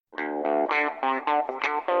Good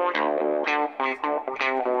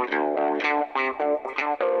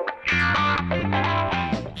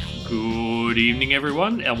evening,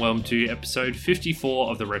 everyone, and welcome to episode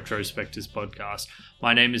 54 of the Retrospectors podcast.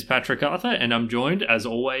 My name is Patrick Arthur, and I'm joined, as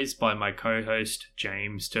always, by my co-host,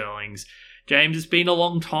 James Sterlings. James, it's been a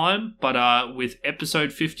long time, but with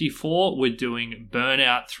episode 54, we're doing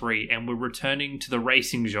Burnout 3, and we're returning to the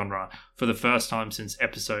racing genre for the first time since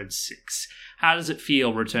episode 6. How does it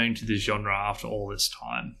feel returning to this genre after all this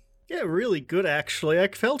time? Yeah, really good, actually. I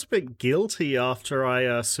felt a bit guilty after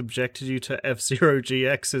I subjected you to F-Zero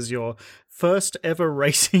GX as your first ever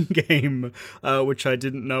racing game, which I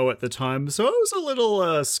didn't know at the time. So I was a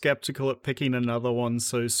little skeptical at picking another one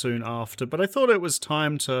so soon after, but I thought it was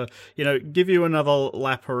time to, give you another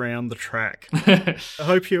lap around the track. I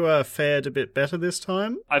hope you fared a bit better this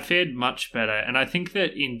time. I fared much better, and I think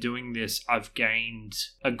that in doing this, I've gained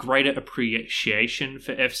a greater appreciation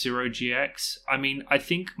for F-Zero GX. I mean, I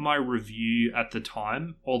think my review at the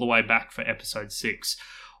time, all the way back for episode 6,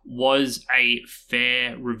 was a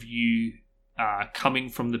fair review coming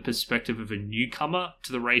from the perspective of a newcomer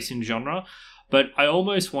to the racing genre. But I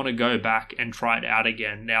almost want to go back and try it out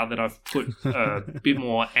again now that I've put a bit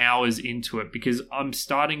more hours into it, because I'm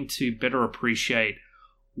starting to better appreciate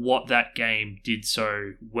what that game did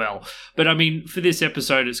so well. But I mean, for this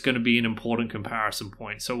episode, it's going to be an important comparison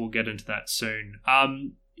point, so we'll get into that soon.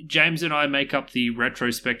 James and I make up the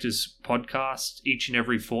Retrospectors podcast each and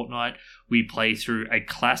every fortnight. We play through a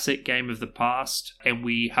classic game of the past, and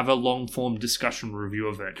we have a long-form discussion review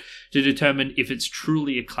of it to determine if it's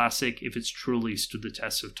truly a classic, if it's truly stood the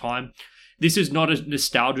test of time. This is not a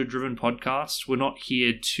nostalgia-driven podcast. We're not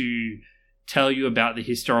here to tell you about the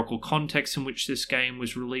historical context in which this game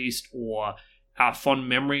was released or our fond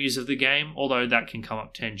memories of the game, although that can come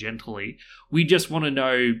up tangentially. We just want to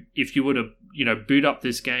know if you were to, boot up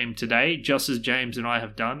this game today, just as James and I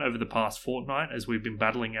have done over the past fortnight as we've been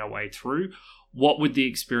battling our way through, what would the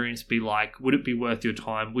experience be like? Would it be worth your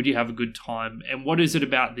time? Would you have a good time? And what is it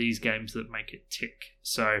about these games that make it tick?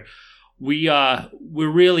 So we're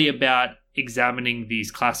really about examining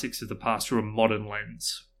these classics of the past through a modern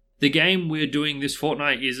lens. The game we're doing this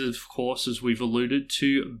fortnight is, of course, as we've alluded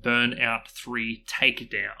to, Burnout 3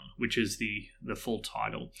 Takedown, which is the full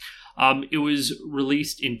title. It was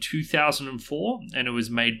released in 2004, and it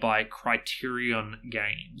was made by Criterion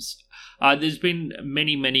Games. There's been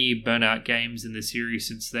many, many Burnout games in the series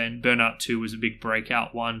since then. Burnout 2 was a big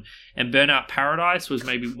breakout one, and Burnout Paradise was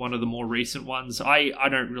maybe one of the more recent ones. I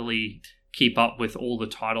don't really keep up with all the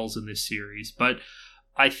titles in this series, but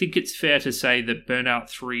I think it's fair to say that Burnout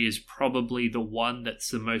 3 is probably the one that's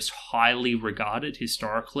the most highly regarded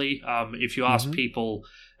historically. If you ask people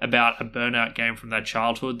about a Burnout game from their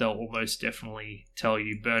childhood, they'll almost definitely tell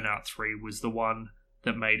you Burnout 3 was the one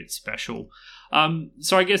that made it special.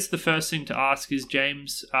 So I guess the first thing to ask is,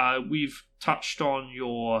 James, we've touched on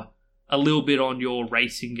a little bit on your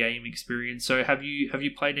racing game experience. So have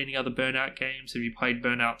you played any other Burnout games? Have you played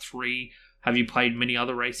Burnout 3? Have you played many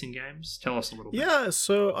other racing games? Tell us a little bit. Yeah,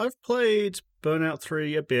 so I've played Burnout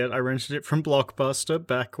 3 a bit. I rented it from Blockbuster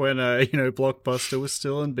back when, Blockbuster was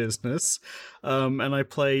still in business. And I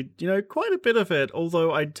played, quite a bit of it,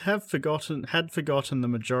 although I had forgotten the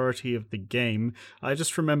majority of the game. I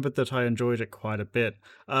just remembered that I enjoyed it quite a bit.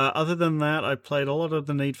 Other than that, I played a lot of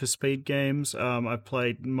the Need for Speed games. I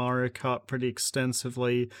played Mario Kart pretty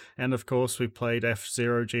extensively. And of course, we played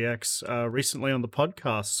F-Zero GX recently on the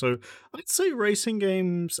podcast. So I'd say racing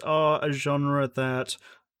games are a genre that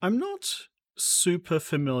I'm not super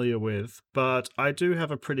familiar with, but I do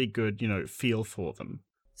have a pretty good, feel for them.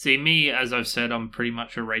 See, me, as I've said, I'm pretty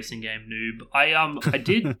much a racing game noob. I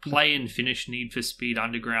did play and finish Need for Speed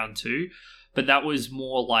Underground 2, but that was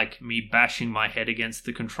more like me bashing my head against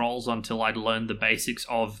the controls until I'd learned the basics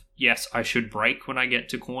of, yes, I should brake when I get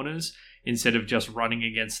to corners instead of just running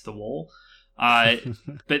against the wall.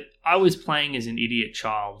 But I was playing as an idiot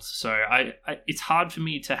child, so it's hard for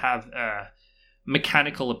me to have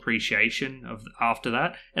mechanical appreciation of after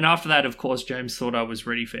that. And after that, of course, James thought I was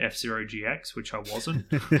ready for F-Zero GX, which I wasn't,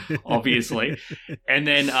 obviously. And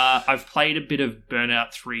then I've played a bit of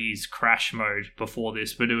Burnout 3's Crash mode before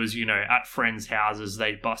this, but it was, at friends' houses,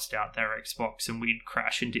 they'd bust out their Xbox and we'd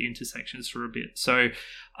crash into intersections for a bit. So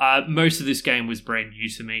most of this game was brand new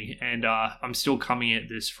to me, and I'm still coming at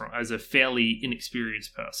this as a fairly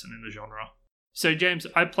inexperienced person in the genre. So, James,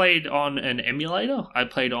 I played on an emulator. I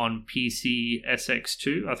played on PC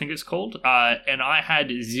SX2, I think it's called, and I had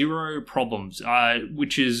zero problems,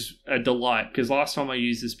 which is a delight, because last time I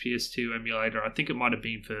used this PS2 emulator, I think it might have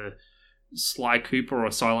been for Sly Cooper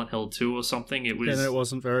or Silent Hill 2 or something. It was. And it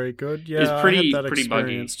wasn't very good. It was Yeah, pretty, I had that pretty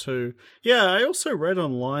experience buggy. too. Yeah, I also read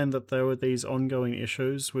online that there were these ongoing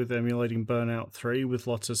issues with emulating Burnout 3 with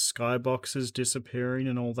lots of skyboxes disappearing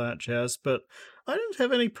and all that jazz, but I didn't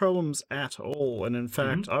have any problems at all. And in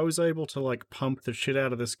fact, I was able to like pump the shit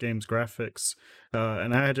out of this game's graphics,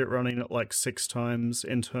 and I had it running at like 6 times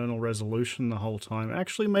internal resolution the whole time. It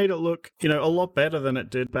actually made it look, a lot better than it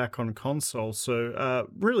did back on console. So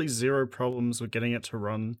really zero problems with getting it to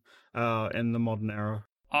run in the modern era.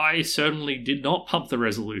 I certainly did not pump the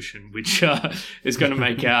resolution, which is going to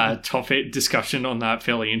make our topic discussion on that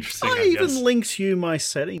fairly interesting, I guess. even linked you my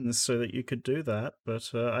settings so that you could do that, but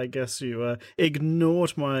I guess you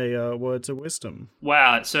ignored my words of wisdom.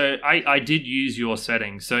 Wow, so I did use your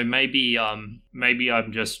settings, so maybe I'm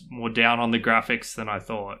just more down on the graphics than I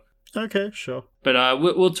thought. Okay, sure. But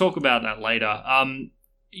we'll talk about that later.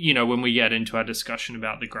 When we get into our discussion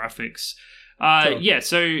about the graphics. Sure. Yeah,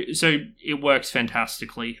 so it works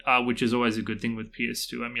fantastically, which is always a good thing with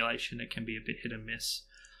PS2 emulation. It can be a bit hit and miss.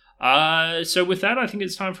 So with that, I think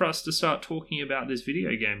it's time for us to start talking about this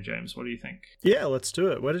video game, James. What do you think? Yeah, let's do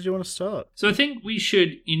it. Where did you want to start? So I think we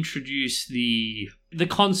should introduce the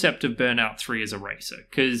concept of Burnout 3 as a racer,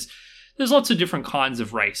 because there's lots of different kinds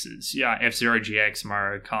of races. Yeah, F-Zero GX,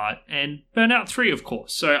 Mario Kart, and Burnout 3, of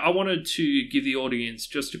course. So I wanted to give the audience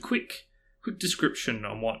just a quick description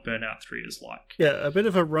on what Burnout 3 is like. Yeah, a bit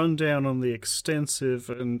of a rundown on the extensive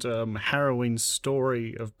and harrowing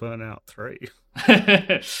story of Burnout 3.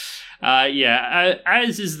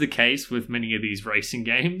 As is the case with many of these racing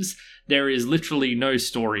games, there is literally no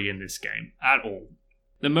story in this game at all.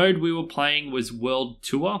 The mode we were playing was World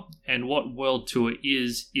Tour, and what World Tour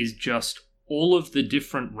is just all of the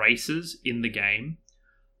different races in the game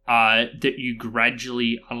that you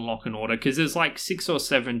gradually unlock in order, because there's like 6 or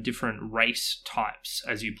 7 different race types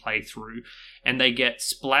as you play through, and they get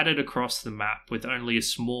splattered across the map with only a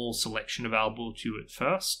small selection available to you at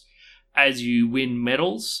first. As you win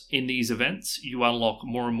medals in these events, you unlock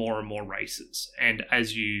more and more and more races, and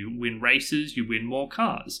as you win races, you win more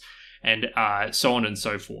cars, and so on and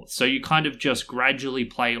so forth. So you kind of just gradually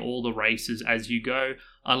play all the races as you go,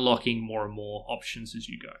 unlocking more and more options as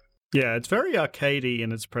you go. Yeah, it's very arcadey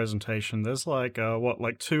in its presentation. There's like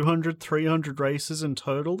 200, 300 races in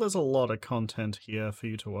total. There's a lot of content here for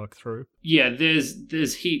you to work through. Yeah,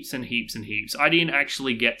 there's heaps and heaps and heaps. I didn't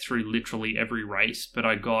actually get through literally every race, but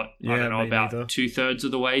I got, about 2/3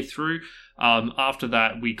 of the way through. After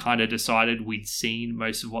that, we kind of decided we'd seen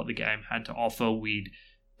most of what the game had to offer. We'd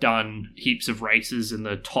done heaps of races in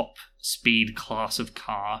the top speed class of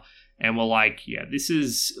car, and we're like, yeah, this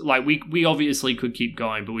is like, we obviously could keep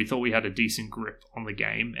going, but we thought we had a decent grip on the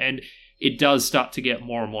game, and it does start to get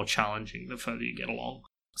more and more challenging the further you get along.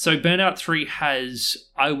 So Burnout 3 has,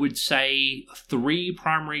 I would say, 3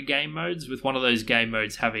 primary game modes, with one of those game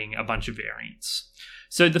modes having a bunch of variants.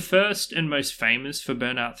 So the first and most famous for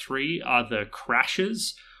Burnout 3 are the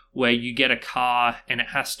crashes, where you get a car and it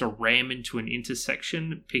has to ram into an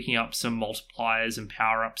intersection, picking up some multipliers and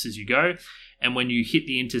power-ups as you go. And when you hit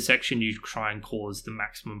the intersection, you try and cause the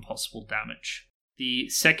maximum possible damage. The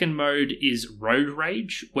second mode is Road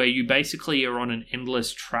Rage, where you basically are on an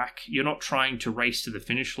endless track. You're not trying to race to the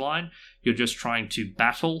finish line. You're just trying to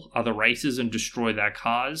battle other racers and destroy their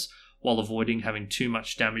cars, while avoiding having too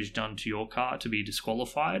much damage done to your car to be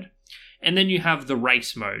disqualified. And then you have the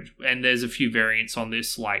race mode, and there's a few variants on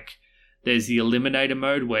this, like there's the eliminator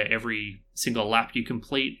mode, where every single lap you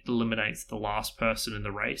complete eliminates the last person in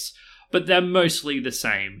the race. But they're mostly the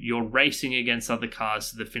same. You're racing against other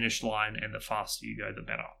cars to the finish line, and the faster you go, the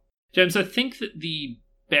better. James, I think that the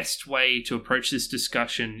best way to approach this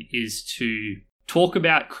discussion is to talk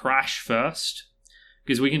about Crash first,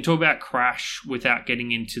 because we can talk about Crash without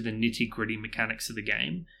getting into the nitty-gritty mechanics of the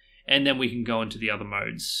game, and then we can go into the other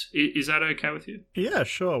modes. Is that okay with you? Yeah,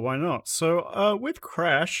 sure, why not? So, with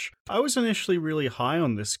Crash, I was initially really high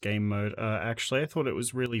on this game mode, actually. I thought it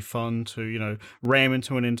was really fun to, ram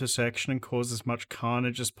into an intersection and cause as much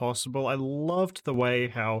carnage as possible. I loved the way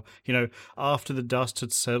how, after the dust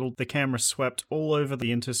had settled, the camera swept all over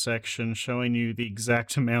the intersection, showing you the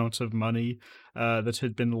exact amount of money that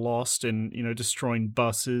had been lost in, destroying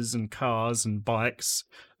buses and cars and bikes.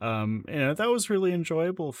 That was really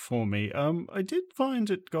enjoyable for me. I did find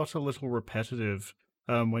it got a little repetitive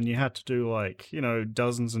when you had to do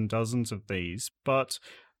dozens and dozens of these. But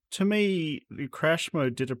to me, the Crash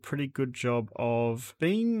mode did a pretty good job of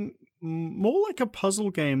being More like a puzzle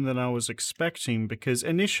game than I was expecting, because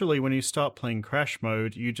initially when you start playing Crash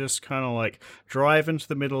Mode, you just kind of like drive into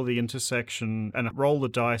the middle of the intersection and roll the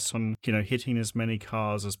dice on, hitting as many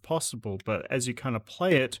cars as possible. But as you kind of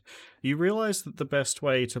play it, you realize that the best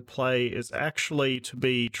way to play is actually to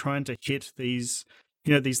be trying to hit these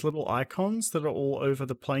little icons that are all over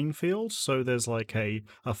the playing field. So there's like a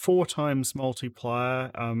 4 times multiplier,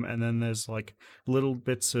 and then there's like little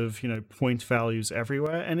bits of, point values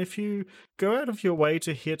everywhere. And if you go out of your way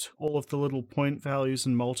to hit all of the little point values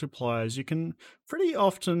and multipliers, you can pretty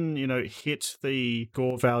often, hit the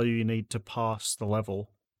score value you need to pass the level.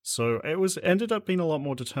 So it ended up being a lot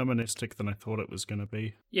more deterministic than I thought it was going to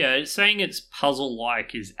be. Yeah, saying it's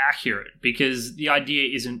puzzle-like is accurate, because the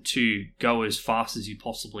idea isn't to go as fast as you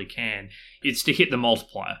possibly can. It's to hit the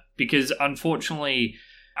multiplier. Because unfortunately,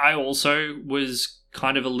 I also was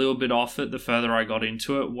kind of a little bit off it the further I got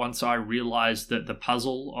into it, once I realized that the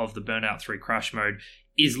puzzle of the Burnout 3 Crash Mode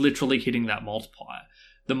is literally hitting that multiplier.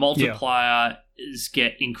 The multipliers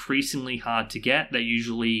get increasingly hard to get. They're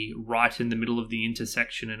usually right in the middle of the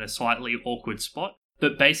intersection in a slightly awkward spot.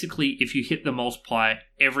 But basically, if you hit the multiplier,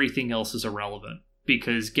 everything else is irrelevant.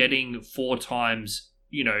 Because getting 4 times,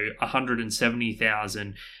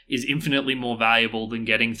 170,000 is infinitely more valuable than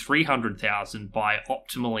getting 300,000 by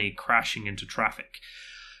optimally crashing into traffic.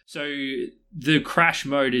 So the crash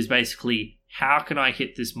mode is basically, how can I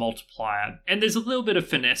hit this multiplier? And there's a little bit of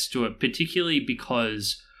finesse to it, particularly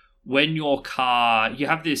because when your car, you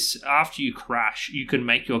have this, after you crash, you can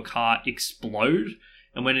make your car explode.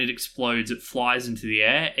 And when it explodes, it flies into the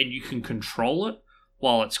air and you can control it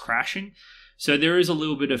while it's crashing. So there is a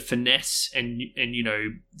little bit of finesse and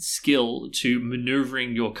skill to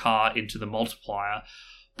maneuvering your car into the multiplier.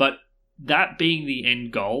 But that being the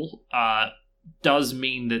end goal, does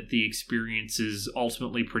mean that the experience is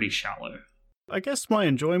ultimately pretty shallow. I guess my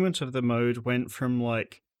enjoyment of the mode went from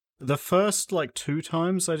the first 2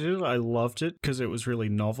 times I did it, I loved it because it was really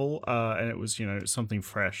novel, and it was, something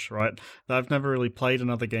fresh, right? I've never really played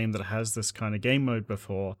another game that has this kind of game mode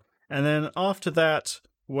before. And then after that,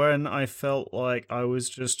 when I felt like I was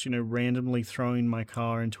just, randomly throwing my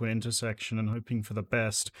car into an intersection and hoping for the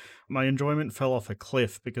best, my enjoyment fell off a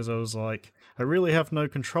cliff because I was like, I really have no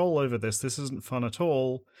control over this. This isn't fun at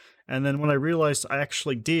all. And then when I realized I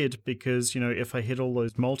actually did, because, if I hit all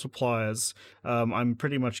those multipliers, I'm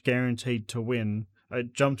pretty much guaranteed to win. I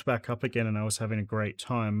jumped back up again and I was having a great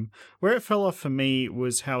time. Where it fell off for me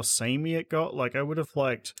was how samey it got. I would have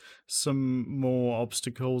liked some more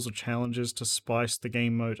obstacles or challenges to spice the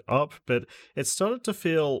game mode up, but it started to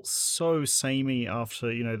feel so samey after,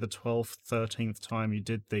 the 12th, 13th time you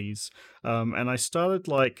did these. And I started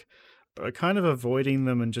kind of avoiding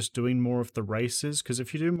them and just doing more of the races, because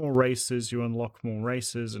if you do more races, you unlock more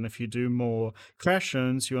races, and if you do more crash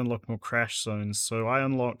zones, you unlock more crash zones. So I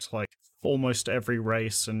unlocked almost every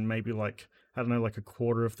race and maybe a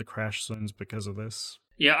quarter of the crash zones because of this.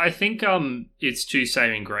 Yeah, I think its 2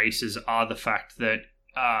 saving graces are the fact that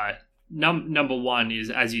number one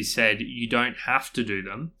is, as you said, you don't have to do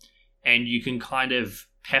them, and you can kind of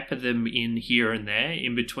pepper them in here and there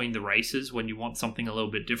in between the races when you want something a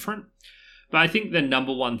little bit different. But I think the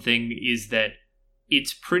number one thing is that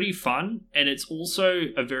it's pretty fun, and it's also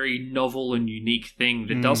a very novel and unique thing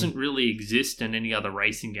that doesn't really exist in any other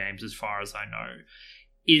racing games as far as I know.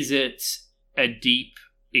 Is it a deep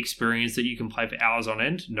experience that you can play for hours on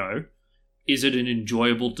end? No. Is it an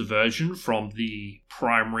enjoyable diversion from the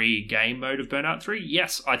primary game mode of Burnout 3?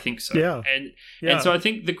 Yes, I think so. Yeah. And so I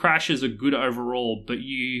think the crashes are good overall, but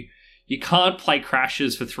you can't play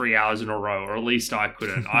crashes for 3 hours in a row, or at least I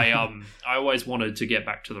couldn't. I always wanted to get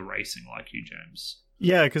back to the racing like you, James.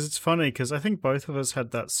 Yeah, because it's funny, because I think both of us had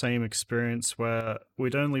that same experience where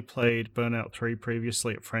we'd only played Burnout 3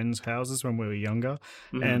 previously at friends' houses when we were younger.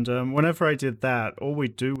 Mm-hmm. And whenever I did that, all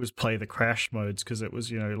we'd do was play the crash modes, because it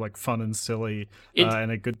was, fun and silly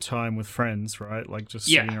and a good time with friends, right? Just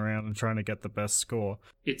sitting around and trying to get the best score.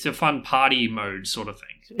 It's a fun party mode sort of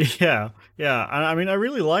thing. Yeah. I mean, I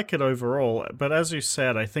really like it overall, but as you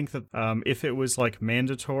said, I think that if it was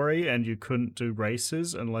mandatory and you couldn't do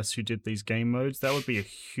races unless you did these game modes, that would be a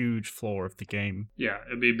huge flaw of the game. Yeah,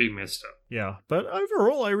 it'd be a big mess up. Yeah, but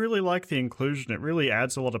overall, I really like the inclusion. It really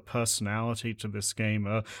adds a lot of personality to this game.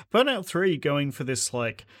 Burnout 3 going for this,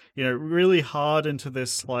 really hard into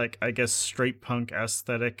this, I guess, street punk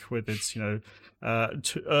aesthetic with its,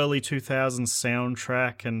 early 2000s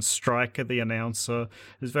soundtrack, and Stryker the announcer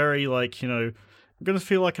is very, I'm going to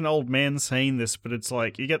feel like an old man saying this, but it's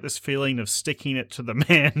you get this feeling of sticking it to the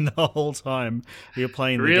man the whole time you're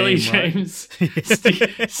playing the really, game. Really, James?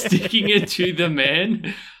 Sticking it to the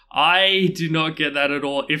man? I do not get that at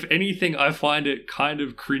all. If anything, I find it kind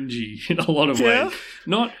of cringy in a lot of ways.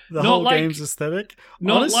 Not the not whole like, game's aesthetic.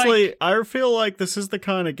 not Honestly, like, I feel like this is the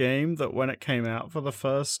kind of game that when it came out for the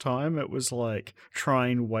first time, it was like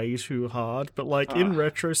trying way too hard. But like in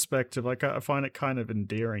retrospective, like I find it kind of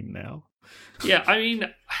endearing now. yeah. I mean,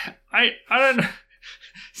 I don't know.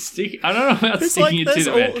 I don't know about It's sticking like it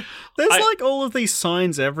to the man. there's like all of these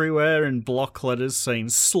signs everywhere in block letters saying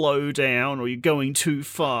slow down or you're going too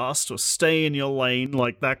fast or stay in your lane,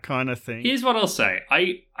 like that kind of thing. Here's what I'll say.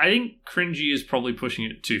 I think cringy is probably pushing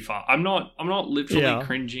it too far. I'm not literally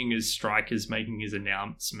cringing as Strike is making his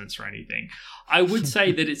announcements or anything. I would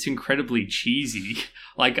say that it's incredibly cheesy.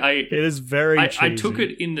 Like it is very cheesy. I took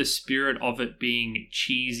it in the spirit of it being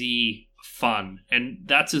cheesy fun, and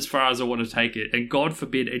that's as far as I want to take it. And God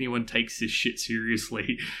forbid anyone takes this shit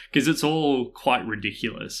seriously, because it's all quite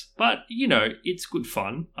ridiculous. But you know, it's good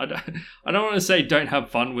fun. I don't want to say don't have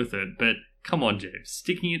fun with it, but come on, James,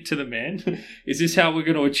 sticking it to the man. Is this how we're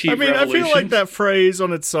going to achieve revolution? I feel like that phrase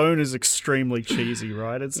on its own is extremely cheesy,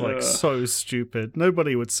 right? It's like so stupid.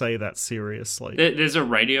 Nobody would say that seriously. There's a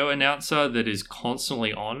radio announcer that is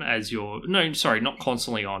constantly on as you're... No, sorry, not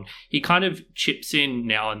constantly on. He kind of chips in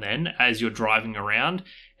now and then as you're driving around,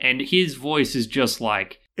 and his voice is just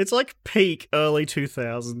like... It's like peak early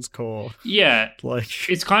 2000s core. Yeah. Like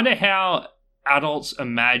it's kind of how adults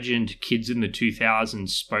imagined kids in the 2000s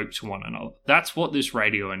spoke to one another. That's what this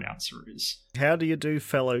radio announcer is. How do you do,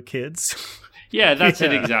 fellow kids? Yeah, that's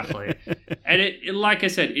it exactly. And it, like I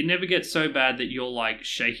said, it never gets so bad that you're like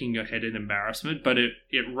shaking your head in embarrassment, but it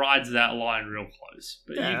rides that line real close.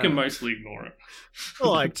 But you can mostly ignore it. I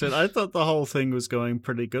liked it. I thought the whole thing was going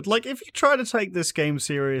pretty good. Like, if you try to take this game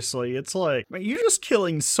seriously, it's like, man, you're just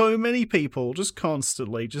killing so many people just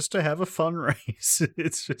constantly just to have a fun race.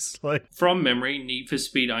 It's just like... From memory, Need for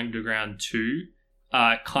Speed Underground 2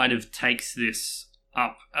 kind of takes this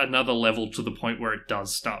up another level to the point where it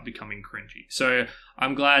does start becoming cringy. So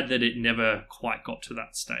I'm glad that it never quite got to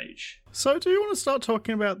that stage. So do you want to start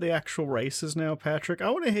talking about the actual races now, Patrick? I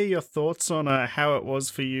want to hear your thoughts on how it was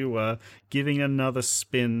for you giving another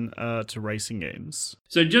spin to racing games.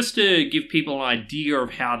 So just to give people an idea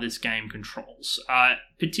of how this game controls,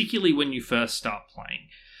 particularly when you first start playing.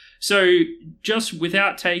 So just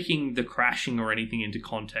without taking the crashing or anything into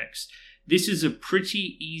context, this is a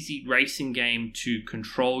pretty easy racing game to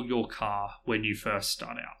control your car when you first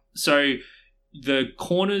start out. So the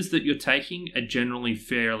corners that you're taking are generally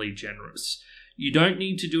fairly generous. You don't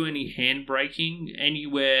need to do any handbraking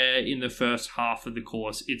anywhere in the first half of the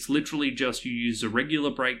course. It's literally just you use a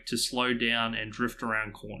regular brake to slow down and drift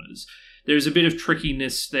around corners. There's a bit of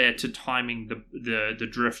trickiness there to timing the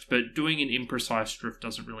drift, but doing an imprecise drift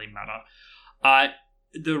doesn't really matter.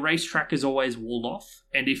 The racetrack is always walled off,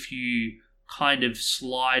 and if you kind of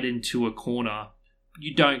slide into a corner,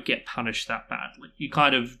 you don't get punished that badly. You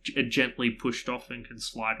kind of are gently pushed off and can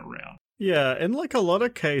slide around. Yeah, in like a lot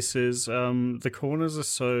of cases, the corners are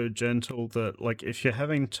so gentle that like if you're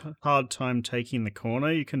having hard time taking the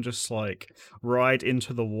corner, you can just like ride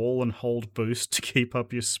into the wall and hold boost to keep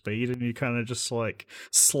up your speed, and you kind of just like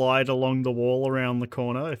slide along the wall around the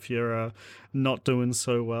corner if you're not doing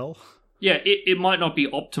so well. Yeah, it might not be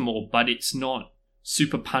optimal, but it's not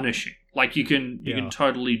super punishing. Like you can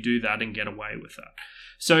totally do that and get away with that.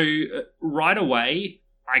 So right away,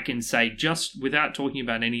 I can say, just without talking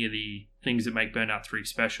about any of the things that make Burnout 3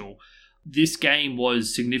 special, this game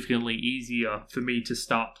was significantly easier for me to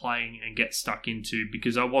start playing and get stuck into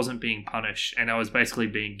because I wasn't being punished and I was basically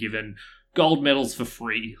being given gold medals for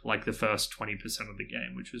free, like the first 20% of the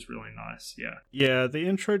game, which was really nice. Yeah, the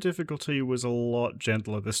intro difficulty was a lot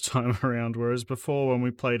gentler this time around, whereas before when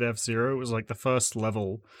we played F-Zero, it was like the first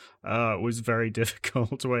level was very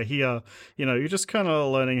difficult, where here, you know, you're just kind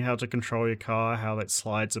of learning how to control your car, how it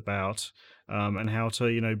slides about, and how to,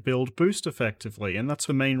 you know, build boost effectively. And that's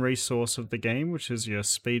the main resource of the game, which is your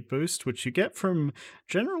speed boost, which you get from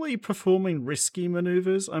generally performing risky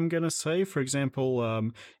maneuvers, I'm going to say. For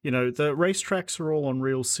example, you know, the racetracks are all on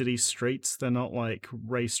real city streets. They're not like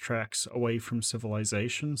racetracks away from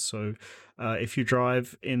civilization. So if you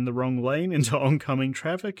drive in the wrong lane into oncoming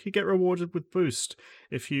traffic, you get rewarded with boost.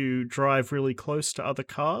 If you drive really close to other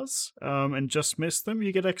cars and just miss them,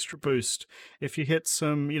 you get extra boost. If you hit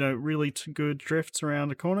some, you know, really good drifts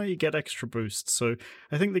around a corner, you get extra boost. So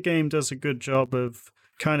I think the game does a good job of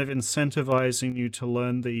kind of incentivizing you to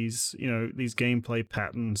learn these, you know, these gameplay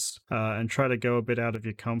patterns and try to go a bit out of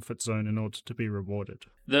your comfort zone in order to be rewarded.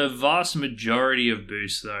 The vast majority of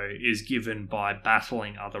boost, though, is given by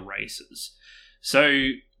battling other racers. So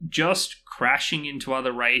just crashing into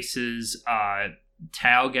other races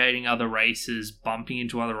tailgating other races, bumping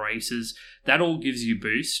into other races, that all gives you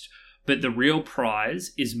boost. But the real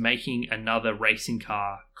prize is making another racing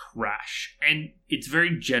car crash. And it's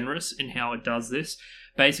very generous in how it does this.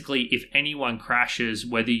 Basically, if anyone crashes,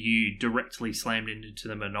 whether you directly slammed into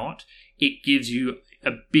them or not, it gives you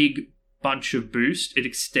a big bunch of boost. It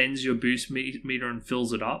extends your boost meter and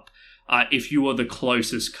fills it up if you are the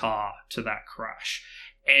closest car to that crash.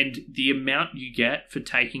 And the amount you get for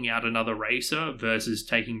taking out another racer versus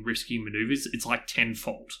taking risky maneuvers, it's like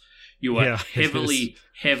tenfold. You are heavily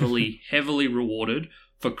rewarded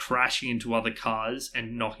for crashing into other cars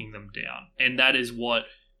and knocking them down. And that is what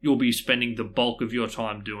you'll be spending the bulk of your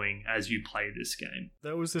time doing as you play this game.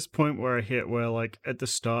 There was this point where I hit where, like, at the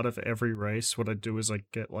start of every race, what I do is I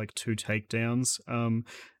get, like, 2 takedowns, and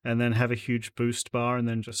then have a huge boost bar and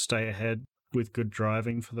then just stay ahead with good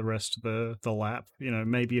driving for the rest of the lap. You know,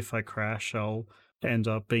 maybe if I crash, I'll end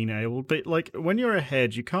up being able... But, like, when you're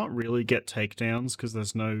ahead, you can't really get takedowns because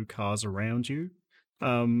there's no cars around you.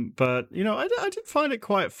 But, you know, I did find it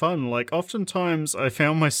quite fun. Like, oftentimes I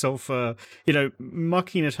found myself, you know,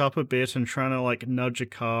 mucking it up a bit and trying to, like, nudge a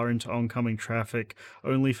car into oncoming traffic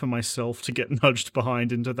only for myself to get nudged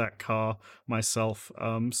behind into that car myself.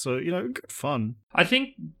 So, you know, good fun. I think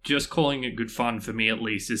just calling it good fun, for me at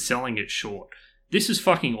least, is selling it short. This is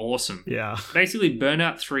fucking awesome. Yeah. Basically,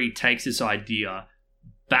 Burnout 3 takes this idea,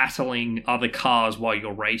 battling other cars while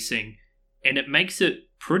you're racing, and it makes it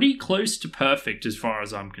pretty close to perfect as far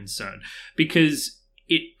as I'm concerned, because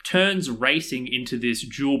it turns racing into this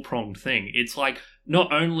dual-pronged thing. It's like,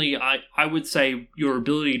 not only, I would say your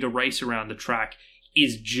ability to race around the track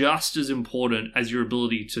is just as important as your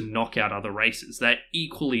ability to knock out other races. They're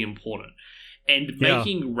equally important. And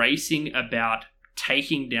making racing about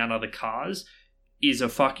taking down other cars is a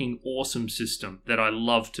fucking awesome system that I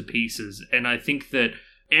love to pieces. And I think that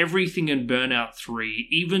everything in Burnout 3,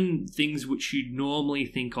 even things which you'd normally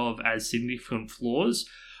think of as significant flaws,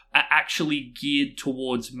 are actually geared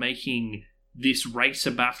towards making this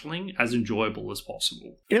racer battling as enjoyable as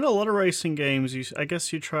possible. In a lot of racing games, I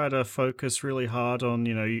guess you try to focus really hard on,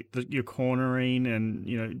 you know, your cornering and,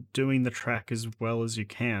 you know, doing the track as well as you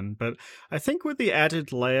can. But I think with the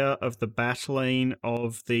added layer of the battling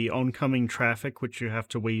of the oncoming traffic, which you have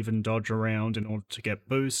to weave and dodge around in order to get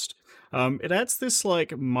boost, it adds this, like,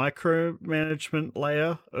 micromanagement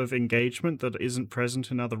layer of engagement that isn't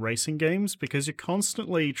present in other racing games, because you're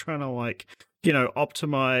constantly trying to, like, you know,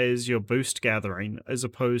 optimize your boost gathering as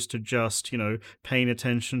opposed to just, you know, paying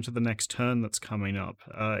attention to the next turn that's coming up.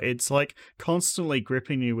 It's like constantly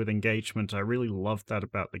gripping you with engagement. I really love that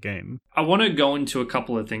about the game. I want to go into a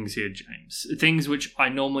couple of things here, James. Things which I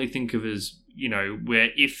normally think of as, you know, where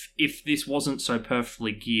if this wasn't so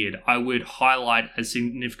perfectly geared, I would highlight as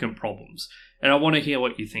significant problems. And I want to hear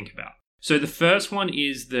what you think about. So the first one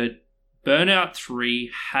is that Burnout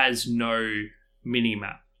 3 has no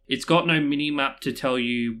minimap. It's got no mini-map to tell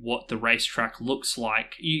you what the racetrack looks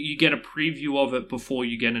like. You get a preview of it before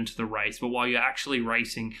you get into the race, but while you're actually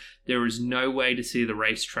racing, there is no way to see the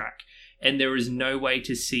racetrack. And there is no way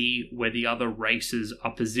to see where the other racers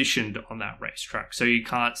are positioned on that racetrack. So you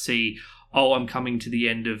can't see, oh, I'm coming to the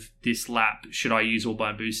end of this lap. Should I use all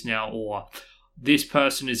my boost now? Or this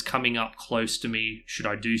person is coming up close to me. Should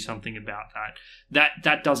I do something about that?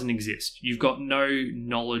 That doesn't exist. You've got no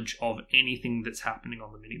knowledge of anything that's happening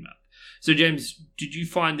on the minimap. So, James, did you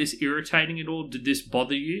find this irritating at all? Did this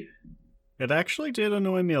bother you? It actually did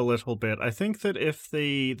annoy me a little bit. I think that if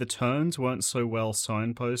the turns weren't so well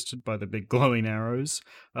signposted by the big glowing arrows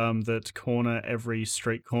that corner every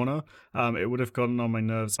street corner, it would have gotten on my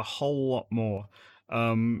nerves a whole lot more.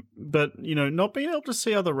 But, you know, not being able to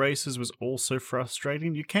see other races was also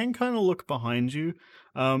frustrating. You can kind of look behind you,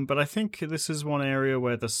 but I think this is one area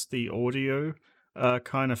where the audio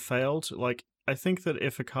kind of failed. Like, I think that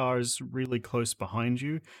if a car is really close behind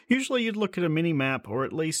you, usually you'd look at a mini-map, or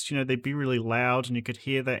at least, you know, they'd be really loud and you could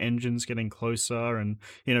hear their engines getting closer and,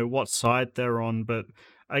 you know, what side they're on. But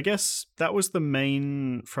I guess that was the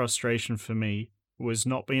main frustration for me, was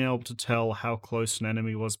not being able to tell how close an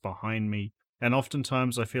enemy was behind me. And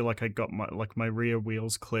oftentimes I feel like I got my rear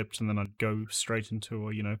wheels clipped and then I'd go straight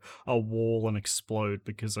into a wall and explode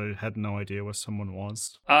because I had no idea where someone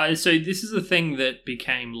was. So this is a thing that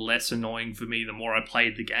became less annoying for me the more I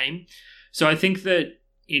played the game. So I think that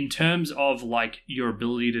in terms of like your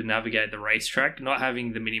ability to navigate the racetrack, not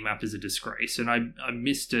having the minimap is a disgrace, and I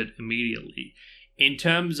missed it immediately. In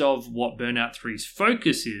terms of what Burnout 3's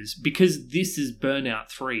focus is, because this is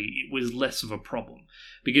Burnout 3, it was less of a problem.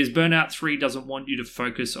 Because Burnout 3 doesn't want you to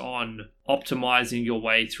focus on optimizing your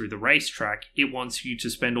way through the racetrack. It wants you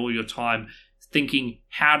to spend all your time thinking,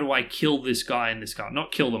 how do I kill this guy and this guy?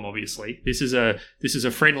 Not kill them, obviously. This is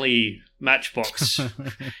a friendly Matchbox,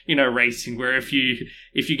 racing where if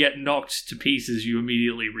you get knocked to pieces, you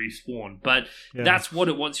immediately respawn. But that's what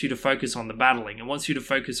it wants you to focus on, the battling. It wants you to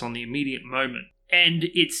focus on the immediate moment. And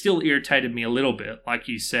it still irritated me a little bit, like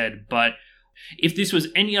you said, but if this was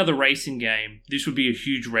any other racing game, this would be a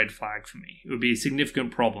huge red flag for me. It would be a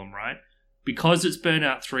significant problem, right? Because it's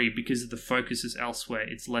Burnout 3, because the focus is elsewhere,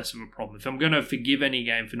 it's less of a problem. If I'm going to forgive any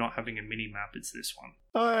game for not having a mini-map, it's this one.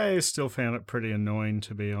 I still found it pretty annoying,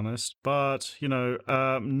 to be honest. But,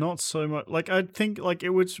 not so much. Like, I'd think, like, it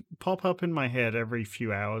would pop up in my head every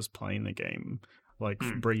few hours playing the game,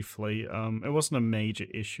 briefly. It wasn't a major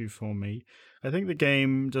issue for me. I think the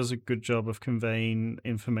game does a good job of conveying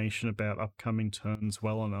information about upcoming turns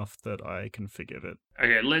well enough that I can forgive it.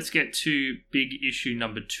 Okay, let's get to big issue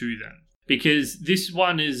number 2 then. Because this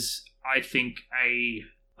one is, I think, a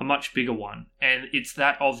much bigger one, and it's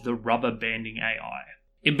that of the rubber banding AI.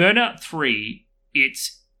 In Burnout 3,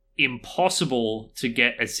 it's impossible to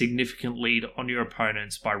get a significant lead on your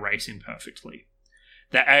opponents by racing perfectly.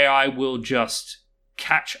 The AI will just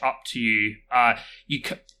catch up to you.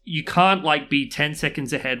 You can't be 10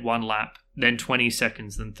 seconds ahead one lap, then 20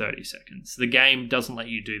 seconds, then 30 seconds. The game doesn't let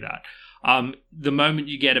you do that. The moment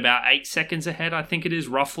you get about 8 seconds ahead, I think it is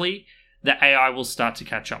roughly, the AI will start to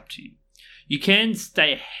catch up to you. You can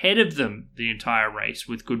stay ahead of them the entire race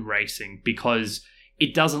with good racing because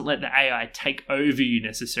it doesn't let the AI take over you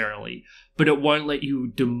necessarily, but it won't let you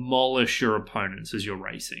demolish your opponents as you're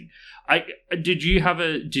racing. Did you have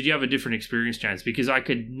a different experience, James? Because I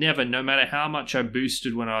could never, no matter how much I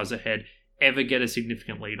boosted when I was ahead, ever get a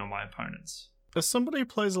significant lead on my opponents. As somebody who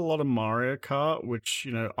plays a lot of Mario Kart, which,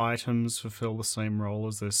 items fulfill the same role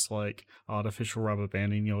as this, artificial rubber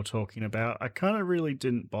banding you're talking about, I kind of really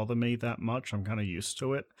didn't bother me that much. I'm kind of used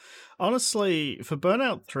to it. Honestly, for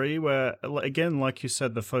Burnout 3, where, again, like you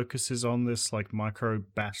said, the focus is on this, micro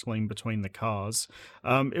battling between the cars,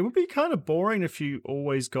 it would be kind of boring if you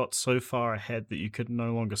always got so far ahead that you could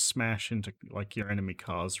no longer smash into, your enemy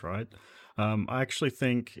cars, right? I actually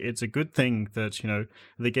think it's a good thing that,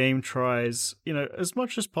 the game tries, as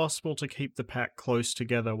much as possible to keep the pack close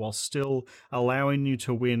together while still allowing you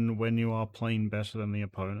to win when you are playing better than the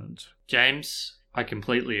opponent. James, I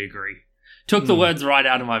completely agree. Took the words right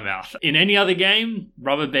out of my mouth. In any other game,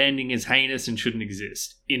 rubber banding is heinous and shouldn't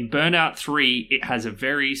exist. In Burnout 3, it has a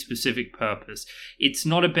very specific purpose. It's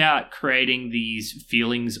not about creating these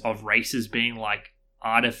feelings of races being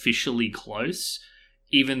artificially close,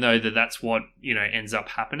 even though that's what, ends up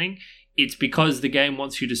happening. It's because the game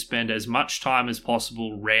wants you to spend as much time as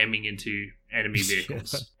possible ramming into enemy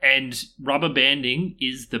vehicles. And rubber banding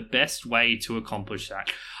is the best way to accomplish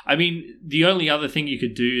that. I mean, the only other thing you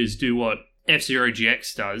could do is do what F-Zero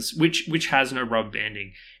GX does, which has no rubber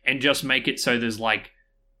banding, and just make it so there's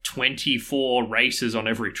 24 races on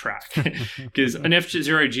every track. Because an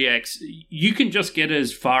F-Zero GX, you can just get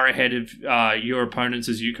as far ahead of your opponents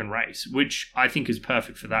as you can race, which I think is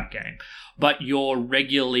perfect for that game. But you're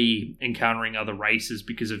regularly encountering other races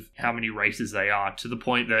because of how many races they are, to the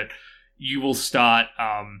point that you will start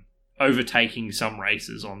overtaking some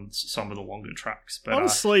races on some of the longer tracks. But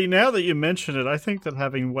honestly, now that you mention it, I think that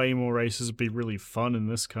having way more races would be really fun in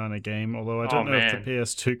this kind of game, although I don't know if the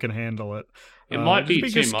PS2 can handle it. It might be too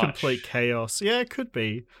just much. Complete chaos. Yeah, it could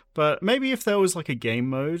be. But maybe if there was a game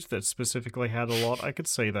mode that specifically had a lot, I could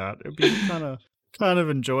see that. It'd be kind of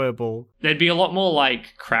enjoyable. There'd be a lot more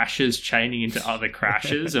crashes chaining into other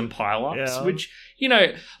crashes and pile-ups, which,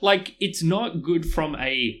 it's not good from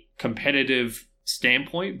a competitive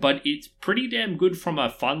standpoint, but it's pretty damn good from a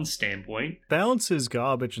fun standpoint. Balance is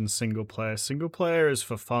garbage in single player. Single player is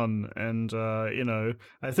for fun, and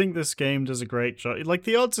I think this game does a great job.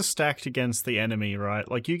 The odds are stacked against the enemy, right?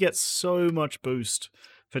 You get so much boost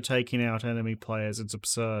for taking out enemy players. It's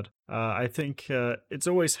absurd. I think it's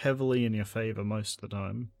always heavily in your favor most of the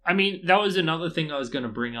time. I mean, that was another thing I was going to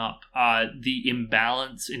bring up, the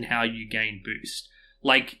imbalance in how you gain boost.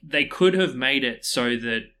 They could have made it so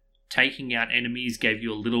that taking out enemies gave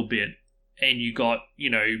you a little bit, and you got,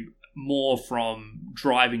 more from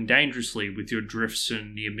driving dangerously with your drifts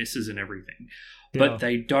and near misses and everything. Yeah. But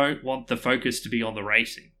they don't want the focus to be on the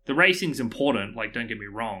racing. The racing's important, don't get me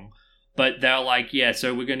wrong, but they're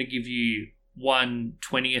so we're going to give you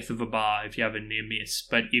 1/20th of a bar if you have a near miss,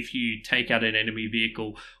 but if you take out an enemy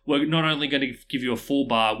vehicle, we're not only going to give you a full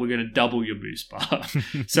bar, we're going to double your boost bar.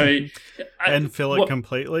 So and fill it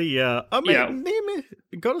completely. Yeah, I mean,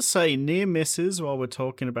 gotta say, near misses, while we're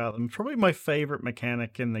talking about them, probably my favorite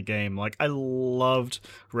mechanic in the game. Like, I loved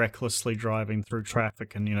recklessly driving through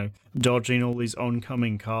traffic and dodging all these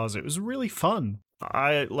oncoming cars. It was really fun.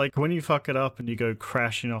 I like when you fuck it up and you go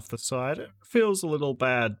crashing off the side, it feels a little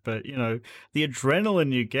bad, but the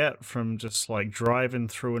adrenaline you get from just like driving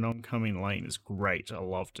through an oncoming lane is great. I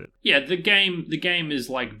loved it. Yeah, the game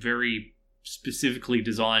is like very specifically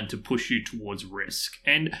designed to push you towards risk.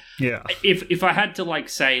 And yeah, if I had to like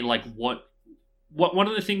say like what one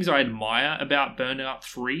of the things I admire about Burnout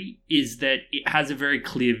 3 is that it has a very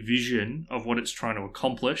clear vision of what it's trying to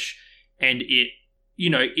accomplish, and it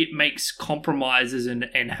makes compromises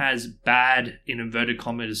and has bad, in inverted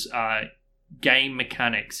commas, game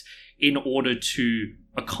mechanics in order to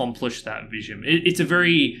accomplish that vision. It's a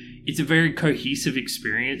very cohesive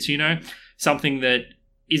experience, something that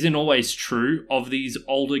isn't always true of these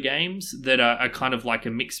older games that are kind of like a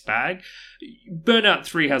mixed bag. Burnout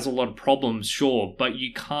 3 has a lot of problems, sure, but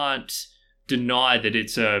you can't deny that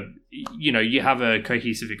it's you have a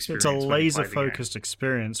cohesive experience. It's a laser focused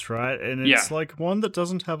experience, right? And it's like one that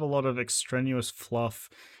doesn't have a lot of extraneous fluff,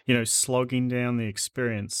 slogging down the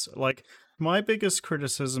experience. Like, my biggest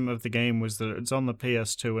criticism of the game was that it's on the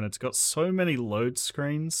PS2 and it's got so many load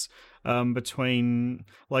screens between,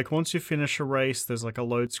 like, once you finish a race, there's like a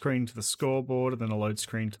load screen to the scoreboard and then a load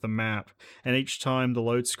screen to the map. And each time the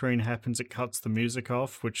load screen happens, it cuts the music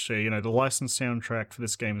off, which, the licensed soundtrack for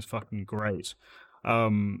this game is fucking great.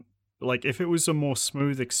 Like, if it was a more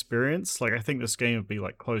smooth experience, like, I think this game would be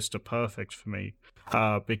like close to perfect for me.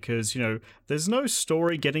 Because, there's no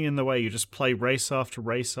story getting in the way. You just play race after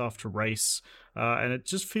race after race. And it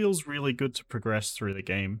just feels really good to progress through the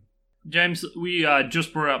game. James, we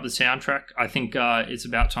just brought up the soundtrack. I think it's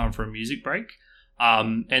about time for a music break.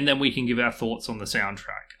 And then we can give our thoughts on the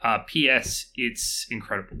soundtrack. P.S. It's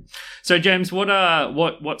incredible. So, James,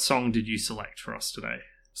 what song did you select for us today?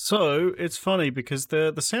 So, it's funny because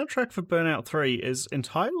the soundtrack for Burnout 3 is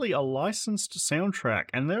entirely a licensed soundtrack,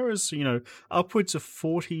 and there is, upwards of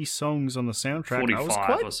 40 songs on the soundtrack.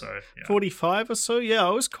 45 or so. Yeah. 45 or so, yeah.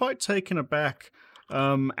 I was quite taken aback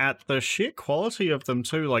at the sheer quality of them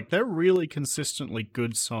too. Like, they're really consistently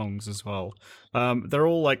good songs as well. They're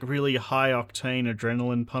all like really high octane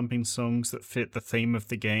adrenaline pumping songs that fit the theme of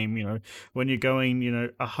the game. When you're going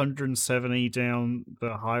 170 down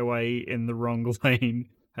the highway in the wrong lane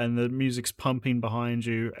and the music's pumping behind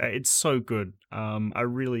you, it's so good. I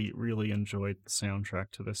really, really enjoyed the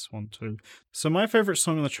soundtrack to this one too. So my favorite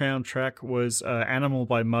song on the soundtrack was Animal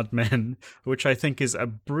by Mudmen, which I think is a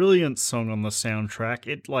brilliant song on the soundtrack.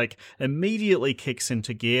 It like immediately kicks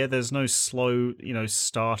into gear. There's no slow,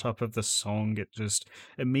 startup of the song. It just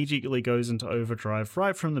immediately goes into overdrive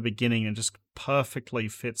right from the beginning and just perfectly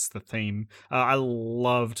fits the theme. I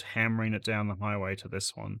loved hammering it down the highway to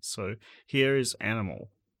this one. So here is Animal.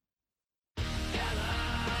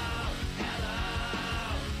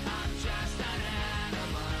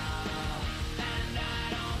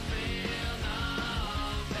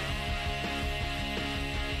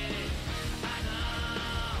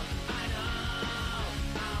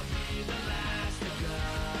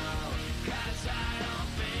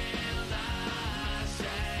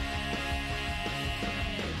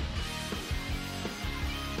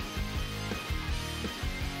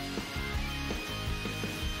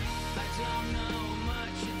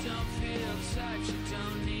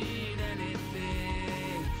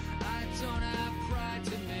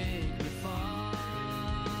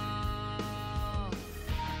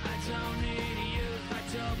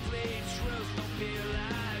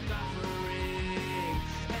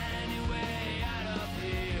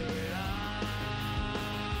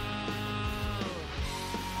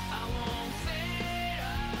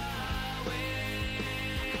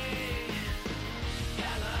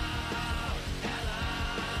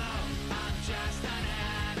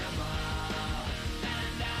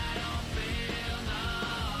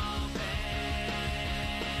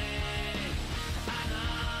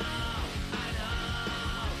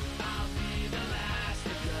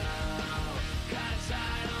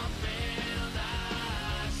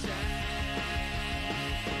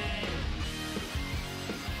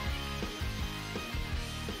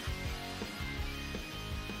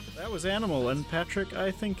 That was Animal, and Patrick,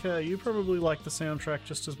 I think you probably like the soundtrack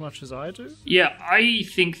just as much as I do. Yeah, I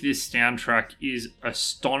think this soundtrack is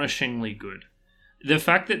astonishingly good. The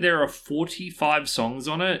fact that there are 45 songs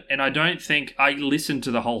on it, and I listened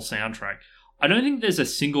to the whole soundtrack, I don't think there's a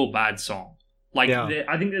single bad song. Like, Yeah.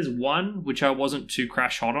 I think there's one which I wasn't too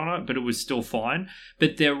crash hot on it, but it was still fine.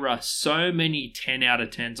 But there are so many 10 out of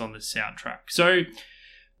 10s on the soundtrack. So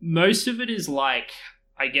most of it is like,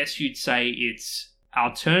 I guess you'd say it's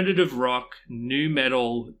alternative rock, new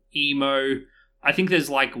metal, emo. I think there's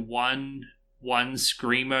like one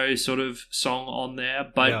screamo sort of song on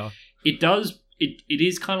there, but it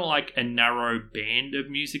is kind of like a narrow band of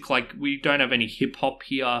music. Like, we don't have any hip hop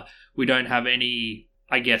here. We don't have any,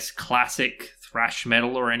 I guess, classic thrash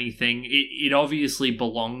metal or anything. It obviously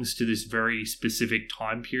belongs to this very specific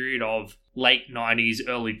time period of late 90s,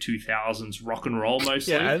 early 2000s rock and roll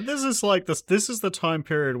mostly. Yeah, and this is like this is the time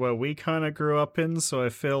period where we kind of grew up in, so I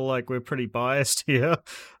feel like we're pretty biased here.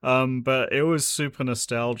 But it was super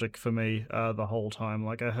nostalgic for me the whole time.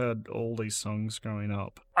 Like, I heard all these songs growing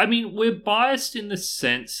up. I mean, we're biased in the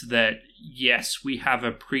sense that, yes, we have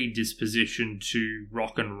a predisposition to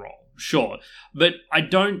rock and roll, sure. But I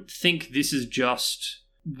don't think this is just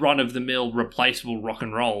run-of-the-mill replaceable rock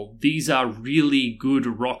and roll. These are really good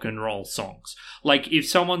rock and roll songs. Like, if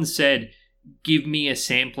someone said, give me a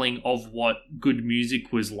sampling of what good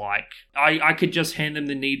music was like, I could just hand them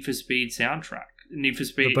the Need for Speed soundtrack. Need for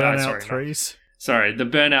Speed... The Burnout 3s. Sorry, the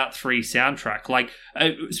Burnout 3 soundtrack. Like,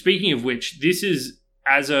 speaking of which, this is,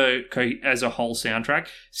 as a whole soundtrack,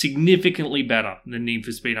 significantly better than Need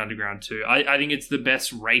for Speed Underground 2. I think it's the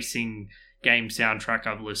best racing game soundtrack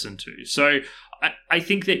I've listened to. So I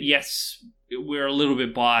think that, yes, we're a little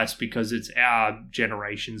bit biased because it's our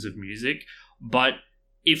generations of music, but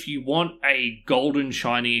if you want a golden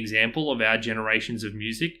shining example of our generations of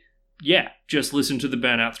music, yeah, just listen to the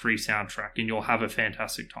Burnout 3 soundtrack and you'll have a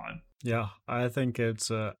fantastic time. Yeah, I think it's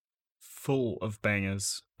full of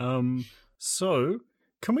bangers. So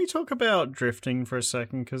can we talk about drifting for a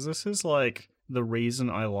second? Because this is like the reason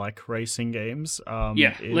I like racing games.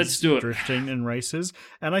 Let's do it. Drifting in races.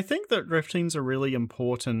 And I think that drifting's a really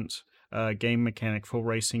important game mechanic for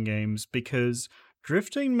racing games because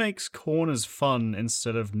drifting makes corners fun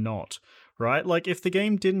instead of not, right? Like, if the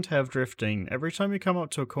game didn't have drifting, every time you come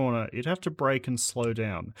up to a corner, you'd have to brake and slow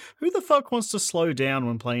down. Who the fuck wants to slow down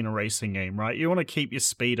when playing a racing game, right? You want to keep your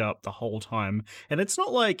speed up the whole time. And it's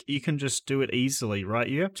not like you can just do it easily, right?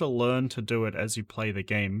 You have to learn to do it as you play the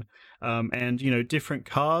game. And, you know, different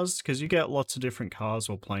cars, because you get lots of different cars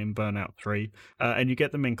while playing Burnout 3, and you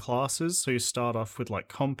get them in classes, so you start off with, like,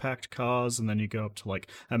 compact cars, and then you go up to, like,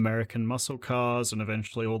 American muscle cars, and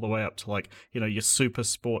eventually all the way up to, like, you know, your super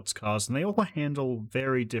sports cars, and they all handle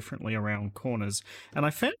very differently around corners. And I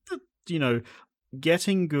found that, you know,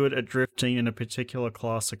 getting good at drifting in a particular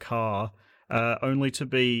class of car, only to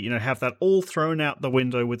be, you know, have that all thrown out the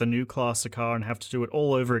window with a new class of car and have to do it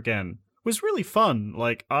all over again, was really fun.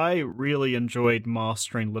 Like, I really enjoyed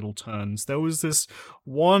mastering little turns. There was this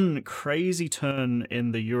one crazy turn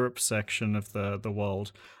in the Europe section of the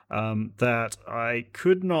world that I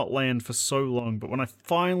could not land for so long, but when I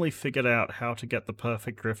finally figured out how to get the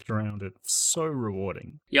perfect drift around it, so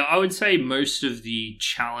rewarding. Yeah, I would say most of the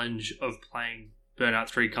challenge of playing Burnout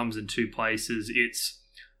 3 comes in two places. It's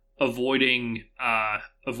avoiding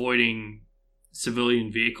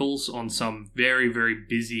civilian vehicles on some very, very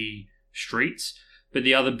busy streets, but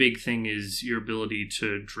the other big thing is your ability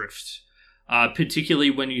to drift,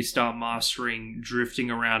 particularly when you start mastering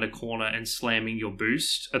drifting around a corner and slamming your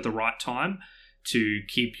boost at the right time to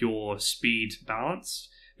keep your speed balanced.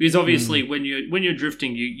 Because obviously when you're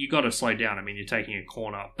drifting, you got to slow down. I mean, you're taking a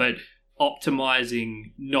corner, but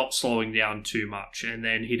optimizing, not slowing down too much, and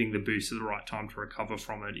then hitting the boost at the right time to recover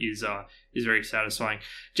from it is very satisfying.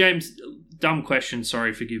 James, dumb question,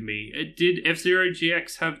 sorry, forgive me. Did F-Zero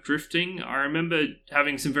GX have drifting? I remember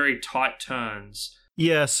having some very tight turns.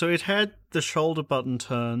 Yeah, so it had the shoulder button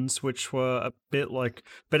turns, which were a bit like,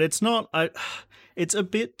 but it's not. It's a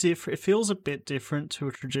bit different. It feels a bit different to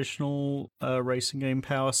a traditional racing game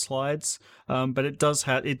power slides, but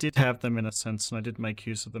it did have them in a sense, and I did make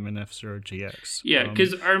use of them in F-Zero GX. Yeah,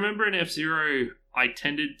 because I remember in F-Zero, I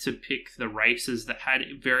tended to pick the races that had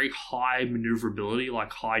very high maneuverability,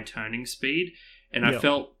 like high turning speed, and I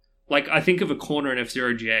felt like, I think of a corner in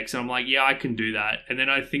F-Zero GX, and I'm like, yeah, I can do that, and then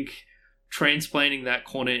I think transplanting that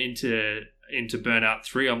corner into Burnout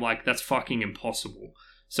 3, I'm like, that's fucking impossible.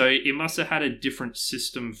 So it must have had a different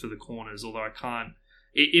system for the corners, although I can't.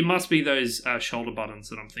 It must be those shoulder buttons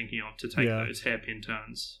that I'm thinking of to take those hairpin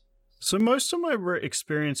turns. So most of my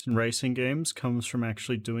experience in racing games comes from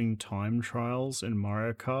actually doing time trials in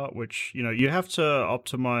Mario Kart, which, you know, you have to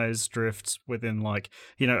optimize drifts within, like,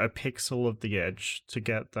 you know, a pixel of the edge to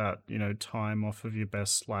get that, you know, time off of your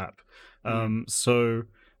best lap. So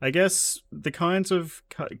I guess the kinds of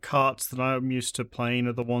carts that I'm used to playing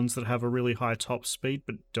are the ones that have a really high top speed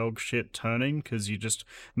but dog shit turning, because you just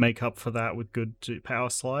make up for that with good power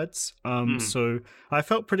slides. Mm. So I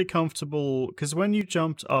felt pretty comfortable, because when you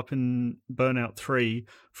jumped up in Burnout 3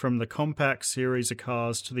 from the compact series of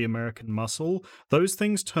cars to the American Muscle, those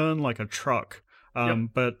things turn like a truck. Yep.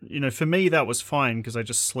 But, for me, that was fine because I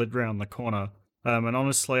just slid round the corner. And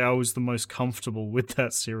honestly, I was the most comfortable with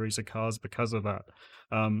that series of cars because of that.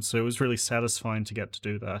 So it was really satisfying to get to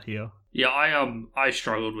do that here. Yeah, I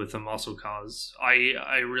struggled with the muscle cars.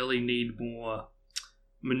 I really need more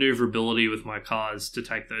maneuverability with my cars to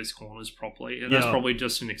take those corners properly, and that's probably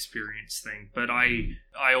just an experience thing. But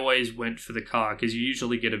I always went for the car because you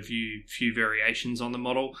usually get a few variations on the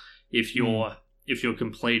model if you're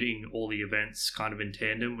completing all the events kind of in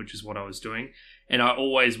tandem, which is what I was doing, and I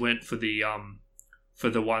always went for the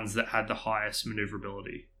ones that had the highest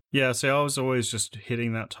maneuverability. Yeah, so I was always just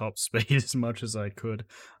hitting that top speed as much as I could.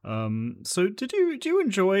 So do you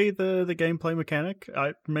enjoy the gameplay mechanic?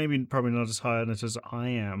 Probably not as high on it as I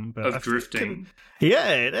am, but of drifting.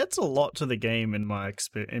 Yeah, that's a lot to the game in my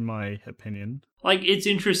opinion. Like, it's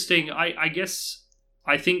interesting. I guess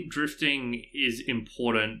I think drifting is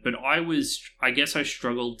important, but I guess I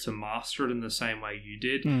struggled to master it in the same way you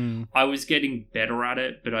did. I was getting better at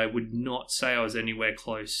it, but I would not say I was anywhere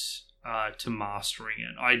close to mastering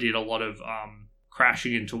it. I did a lot of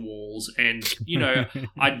crashing into walls, and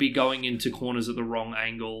I'd be going into corners at the wrong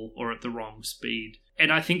angle or at the wrong speed.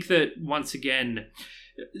 And I think that once again,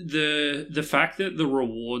 the fact that the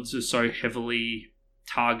rewards are so heavily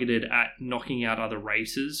targeted at knocking out other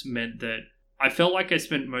races meant that I felt like I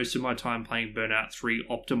spent most of my time playing Burnout 3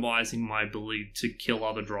 optimizing my ability to kill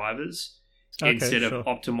other drivers instead of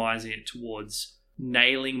optimizing it towards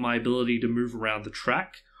nailing my ability to move around the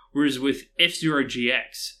track. Whereas with F-Zero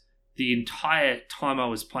GX, the entire time I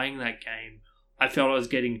was playing that game, I felt I was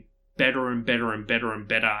getting better and better and better and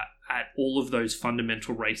better at all of those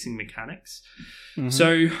fundamental racing mechanics. Mm-hmm.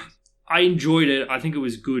 So I enjoyed it. I think it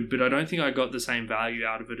was good, but I don't think I got the same value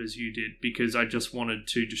out of it as you did, because I just wanted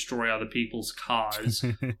to destroy other people's cars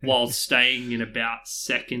while staying in about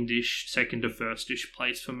second to first-ish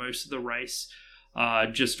place for most of the race.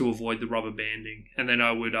 Just to avoid the rubber banding. And then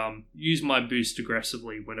I would use my boost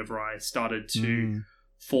aggressively whenever I started to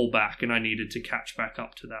fall back and I needed to catch back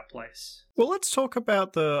up to that place. Well, let's talk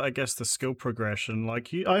about the skill progression.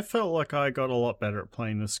 I felt like I got a lot better at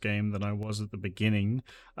playing this game than I was at the beginning.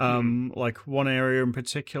 Like one area in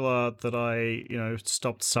particular that I,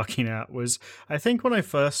 stopped sucking at was, I think when I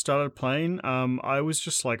first started playing, I was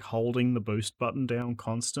just like holding the boost button down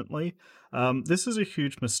constantly. This is a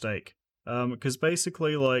huge mistake. Because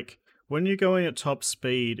basically, like, when you're going at top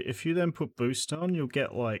speed, if you then put boost on, you'll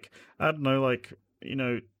get, 10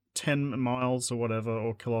 miles or whatever,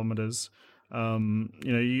 or kilometers.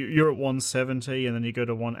 You're at 170 and then you go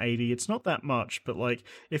to 180. It's not that much, but, like,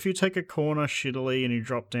 if you take a corner shittily and you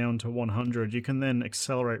drop down to 100, you can then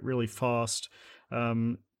accelerate really fast,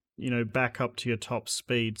 back up to your top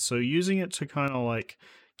speed. So using it to kind of, like,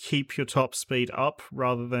 keep your top speed up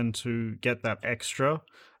rather than to get that extra,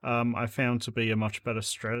 I found to be a much better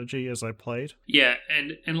strategy as I played. Yeah,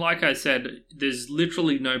 and like I said, there's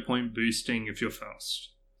literally no point boosting if you're first,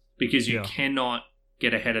 because you cannot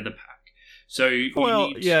get ahead of the pack. So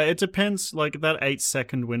it depends, like that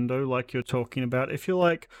 8-second window like you're talking about. If you're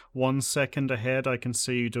like 1 second ahead, I can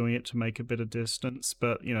see you doing it to make a bit of distance,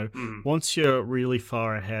 but once you're really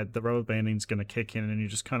far ahead, the rubber banding's going to kick in and you're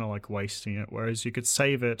just kind of like wasting it, whereas you could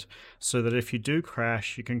save it so that if you do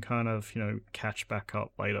crash, you can kind of, catch back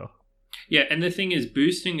up later. Yeah, and the thing is,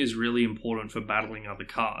 boosting is really important for battling other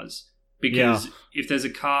cars, because if there's a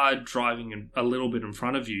car driving a little bit in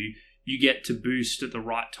front of you, you get to boost at the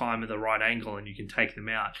right time at the right angle and you can take them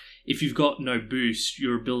out. If you've got no boost,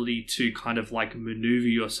 your ability to kind of like maneuver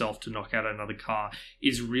yourself to knock out another car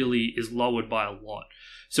is lowered by a lot.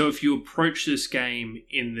 So if you approach this game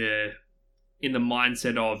in the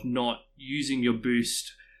mindset of not using your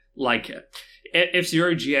boost, like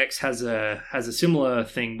F-Zero GX has a similar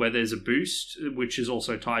thing where there's a boost, which is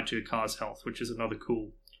also tied to a car's health, which is another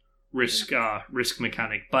cool risk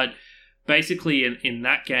mechanic. But basically, in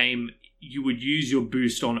that game, you would use your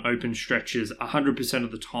boost on open stretches 100%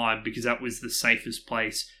 of the time, because that was the safest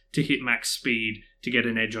place to hit max speed to get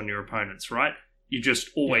an edge on your opponents, right? You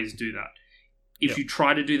just always do that. If you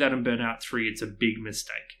try to do that in Burnout 3, it's a big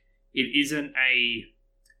mistake. It isn't a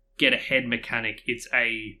get ahead mechanic, it's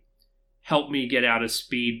a help me get out of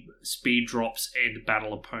speed drops and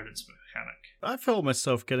battle opponents mechanic. I felt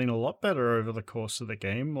myself getting a lot better over the course of the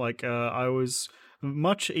game. Like, I was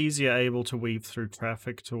much easier able to weave through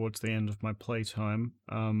traffic towards the end of my playtime,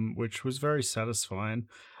 which was very satisfying.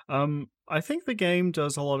 I think the game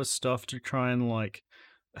does a lot of stuff to try and like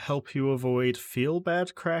help you avoid feel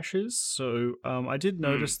bad crashes. So I did Mm.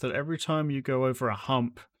 notice that every time you go over a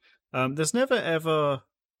hump, there's never ever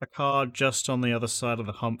a car just on the other side of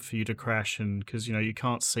the hump for you to crash in because you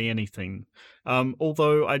can't see anything.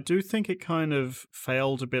 Although I do think it kind of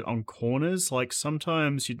failed a bit on corners. Like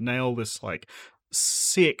sometimes you'd nail this like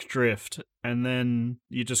sick drift and then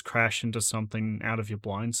you just crash into something out of your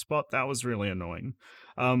blind spot. That was really annoying.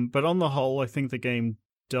 But on the whole, I think the game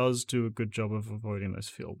does do a good job of avoiding those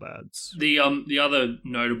feel bads. The other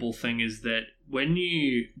notable thing is that when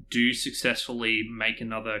you do successfully make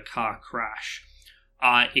another car crash,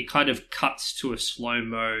 it kind of cuts to a slow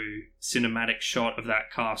mo cinematic shot of that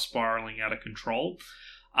car spiraling out of control,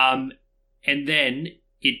 and then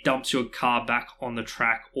it dumps your car back on the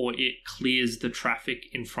track, or it clears the traffic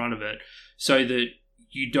in front of it, so that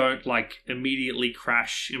you don't like immediately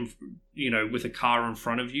crash, with a car in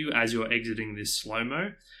front of you as you're exiting this slow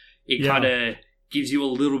mo. It Yeah. kind of gives you a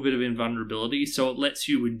little bit of invulnerability, so it lets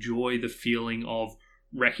you enjoy the feeling of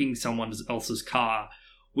wrecking someone else's car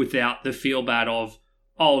without the feel bad of,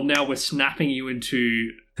 oh, now we're snapping you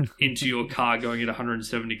into your car going at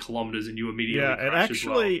 170 kilometers and you immediately Yeah, it crash as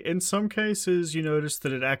well. actually, in some cases, you notice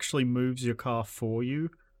that it actually moves your car for you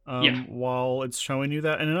Yeah, while it's showing you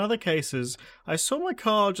that. And in other cases, I saw my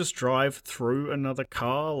car just drive through another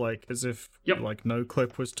car, like as if yep. like no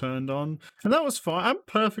clip was turned on. And that was fine. I'm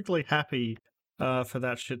perfectly happy for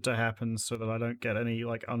that shit to happen so that I don't get any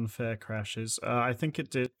like unfair crashes. I think it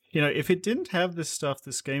did. If it didn't have this stuff,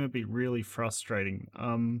 this game would be really frustrating.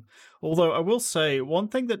 Although I will say, one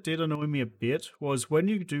thing that did annoy me a bit was when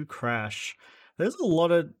you do crash, there's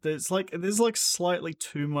like slightly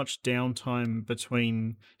too much downtime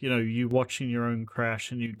between, you watching your own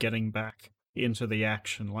crash and you getting back into the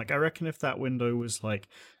action. Like I reckon if that window was like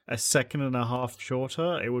a second and a half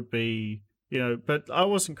shorter, it would be, but I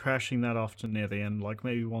wasn't crashing that often near the end, like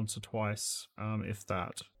maybe once or twice, if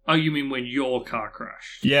that. Oh, you mean when your car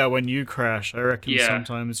crashed? Yeah, when you crash, I reckon Yeah.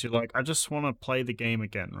 sometimes you're like, I just want to play the game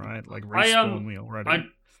again, right? Like I respawn me already.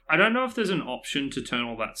 I don't know if there's an option to turn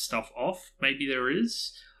all that stuff off. Maybe there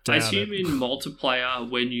is. I Doubt assume it. in multiplayer,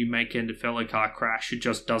 when you make a fellow car crash, it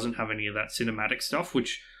just doesn't have any of that cinematic stuff,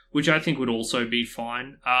 which I think would also be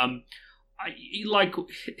fine. I like.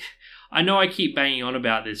 I know I keep banging on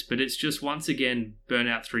about this, but it's just once again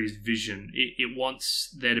Burnout 3's vision. It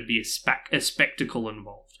wants there to be a spectacle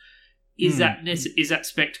involved. Is that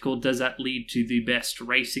spectacle? Does that lead to the best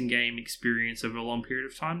racing game experience over a long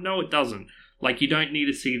period of time? No, it doesn't. Like, you don't need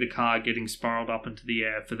to see the car getting spiraled up into the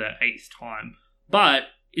air for the 8th time, but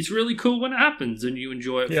it's really cool when it happens and you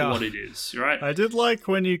enjoy it for what it is, right? I did like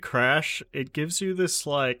when you crash, it gives you this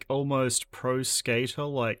like almost pro skater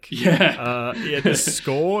this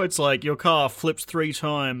score. It's like your car flips 3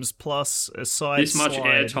 times plus a side this much slide.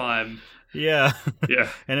 air time. Yeah. Yeah.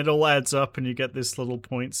 And it all adds up and you get this little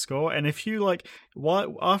point score. And if you like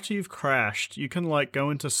after you've crashed, you can like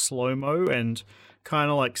go into slow-mo and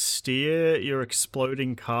kind of like steer your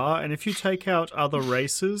exploding car. And if you take out other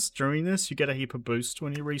racers during this, you get a heap of boost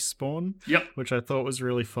when you respawn. Yep. Which I thought was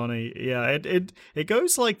really funny. Yeah, it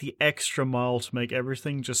goes like the extra mile to make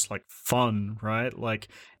everything just like fun, right? Like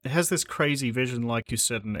it has this crazy vision, like you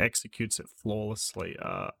said, and executes it flawlessly.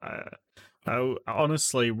 I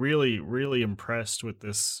honestly really, really impressed with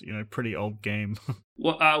this, pretty old game.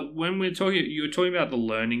 Well, when you were talking about the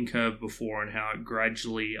learning curve before and how it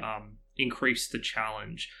gradually increased the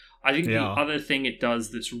challenge. I think the other thing it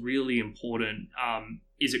does that's really important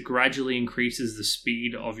is it gradually increases the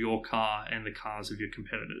speed of your car and the cars of your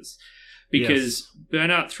competitors. Because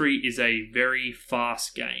Burnout 3 is a very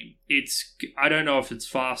fast game. I don't know if it's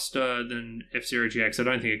faster than F-Zero GX. I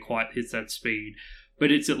don't think it quite hits that speed.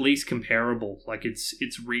 But it's at least comparable. Like,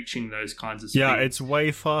 it's reaching those kinds of speeds. Yeah, it's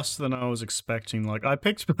way faster than I was expecting. Like, I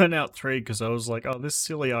picked Burnout 3 because I was like, oh, this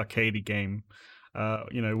silly arcadey game,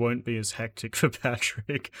 won't be as hectic for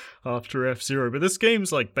Patrick after F-Zero. But this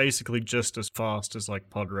game's, like, basically just as fast as, like,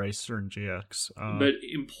 Pod Racer and GX. But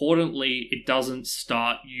importantly, it doesn't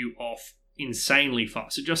start you off insanely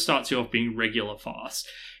fast. It just starts you off being regular fast.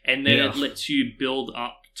 And then it lets you build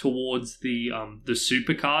up towards the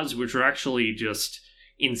supercars, which are actually just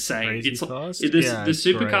insane. Crazy fast? The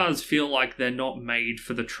supercars feel like they're not made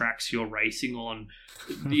for the tracks you're racing on.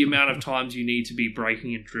 The amount of times you need to be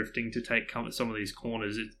braking and drifting to take some of these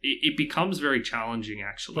corners, it becomes very challenging,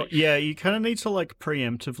 actually. But yeah, you kind of need to like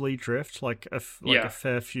preemptively drift like a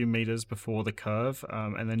fair few meters before the curve,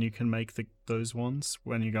 and then you can make those ones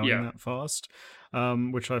when you're going that fast.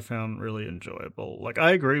 which I found really enjoyable. Like,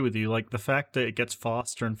 I agree with you. Like, the fact that it gets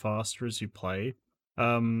faster and faster as you play,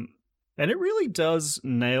 and it really does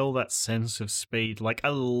nail that sense of speed. Like, I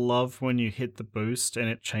love when you hit the boost and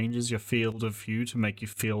it changes your field of view to make you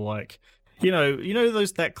feel like,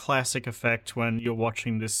 that classic effect when you're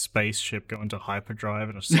watching this spaceship go into hyperdrive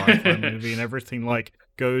in a sci-fi movie and everything like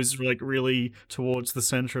goes like really towards the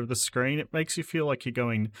center of the screen. It makes you feel like you're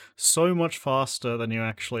going so much faster than you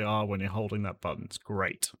actually are when you're holding that button. It's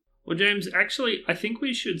great. Well, James, actually, I think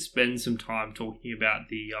we should spend some time talking about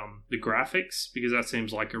the graphics, because that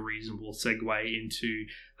seems like a reasonable segue into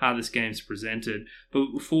how this game's presented.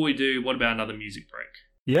 But before we do, what about another music break?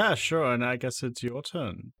 Yeah, sure, and I guess it's your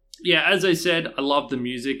turn. Yeah, as I said, I love the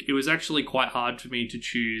music. It was actually quite hard for me to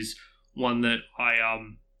choose one that I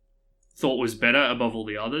thought was better above all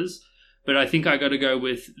the others. But I think I got to go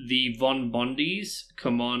with the Von Bondies.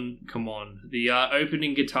 Come on, come on. The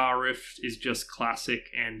opening guitar riff is just classic,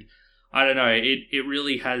 and I don't know, it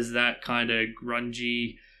really has that kind of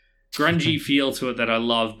grungy feel to it that I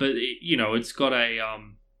love. But it's got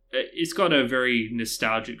a very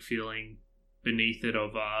nostalgic feeling beneath it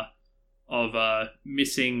of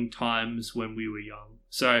missing times when we were young.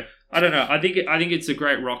 So I don't know. I think it's a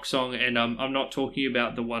great rock song, and I'm not talking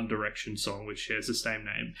about the One Direction song, which shares the same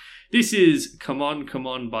name. This is "Come On, Come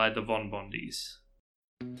On" by the Von Bondies.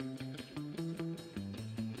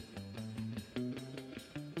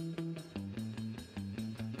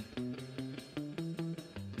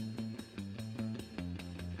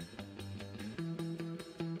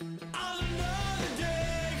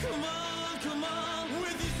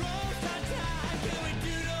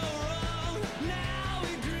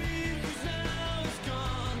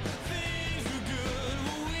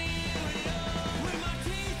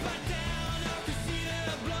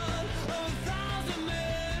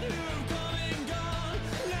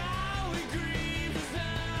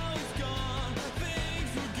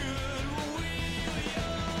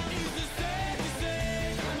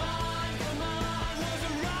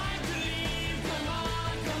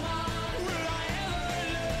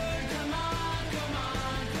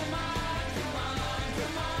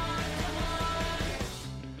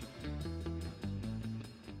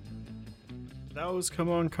 That was Come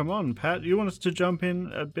On, Come On. Pat, you wanted to jump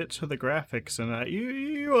in a bit to the graphics, and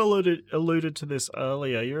you alluded to this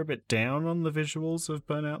earlier. You're a bit down on the visuals of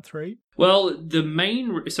Burnout 3? Well,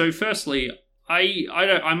 so firstly,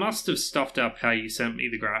 I must have stuffed up how you sent me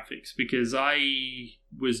the graphics, because I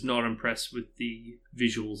was not impressed with the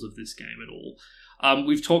visuals of this game at all.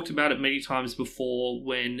 We've talked about it many times before.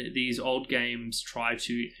 When these old games try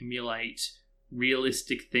to emulate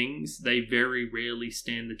realistic things, they very rarely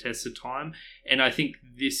stand the test of time, and I think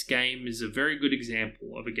this game is a very good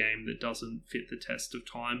example of a game that doesn't fit the test of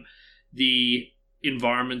time. The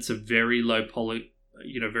environments are very low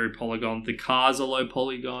very polygon. The cars are low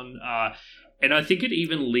polygon, and I think it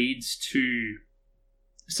even leads to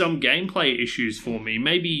some gameplay issues for me.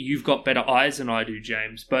 Maybe you've got better eyes than I do,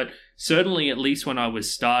 James, but certainly, at least when I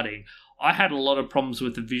was starting, I had a lot of problems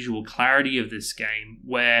with the visual clarity of this game,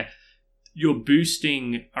 where you're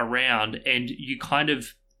boosting around and you kind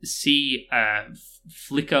of see a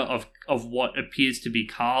flicker of what appears to be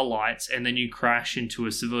car lights, and then you crash into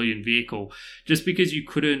a civilian vehicle, just because you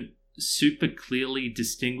couldn't super clearly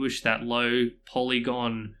distinguish that low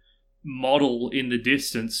polygon model in the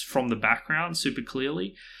distance from the background super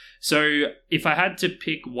clearly. So if I had to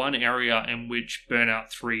pick one area in which Burnout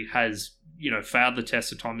 3 has, failed the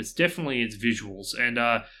test of time, it's definitely its visuals. And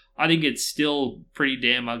I think it's still a pretty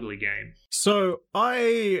damn ugly game. So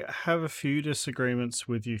I have a few disagreements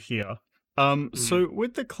with you here. So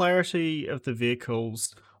with the clarity of the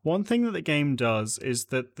vehicles, one thing that the game does is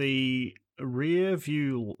that the rear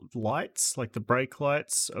view lights, like the brake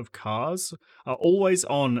lights of cars, are always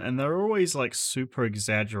on, and they're always like super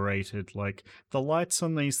exaggerated. Like the lights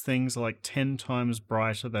on these things are like 10 times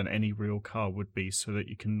brighter than any real car would be, so that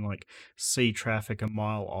you can like see traffic a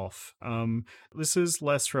mile off. This is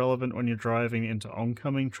less relevant when you're driving into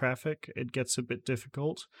oncoming traffic. It gets a bit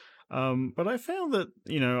difficult. But I found that,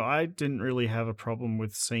 I didn't really have a problem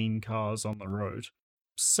with seeing cars on the road.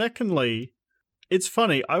 Secondly, it's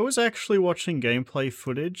funny, I was actually watching gameplay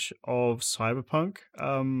footage of Cyberpunk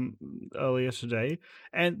earlier today,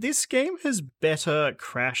 and this game has better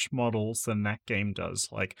crash models than that game does.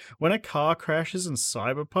 Like, when a car crashes in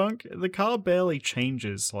Cyberpunk, the car barely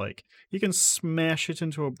changes. Like, you can smash it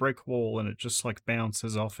into a brick wall and it just, like,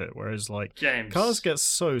 bounces off it, whereas, like, James, cars get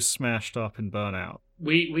so smashed up in Burnout.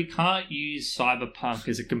 We can't use Cyberpunk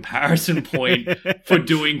as a comparison point for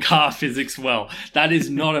doing car physics well. That is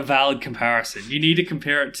not a valid comparison. You need to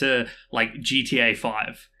compare it to, like, GTA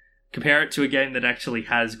 5. compare it to a game that actually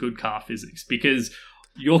has good car physics, because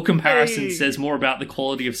your comparison says more about the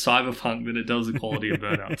quality of Cyberpunk than it does the quality of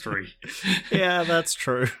Burnout 3. Yeah, that's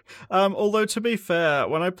true. Although, to be fair,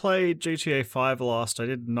 when I played GTA 5 last, I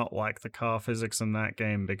did not like the car physics in that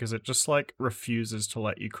game because it just, like, refuses to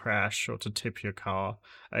let you crash or to tip your car.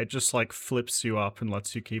 It just, like, flips you up and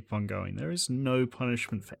lets you keep on going. There is no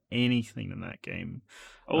punishment for anything in that game.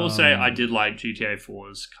 I will say I did like GTA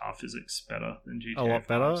 4's car physics better than GTA 5's. A lot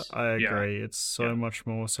better? I agree. Yeah. It's so much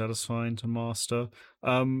more satisfying to master.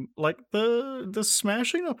 Like the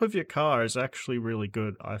smashing up of your car is actually really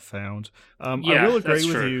good, I found. I will agree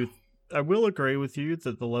with you. I will agree with you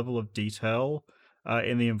that the level of detail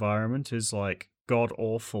in the environment is like god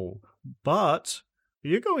awful. But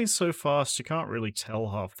you're going so fast you can't really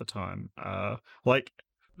tell half the time.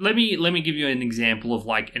 Let me give you an example of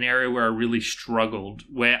like an area where I really struggled,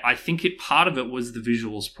 where I think part of it was the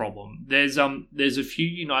visuals problem. There's a few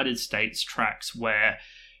United States tracks where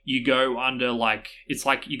you go under, like, it's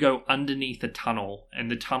like you go underneath a tunnel and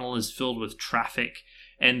the tunnel is filled with traffic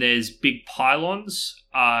and there's big pylons,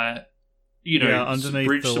 underneath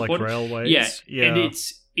bridge the support. Like railways. Yeah, and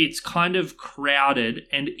it's kind of crowded,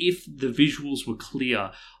 and if the visuals were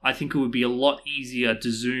clear, I think it would be a lot easier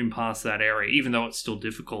to zoom past that area, even though it's still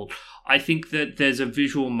difficult. I think that there's a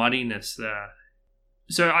visual muddiness there.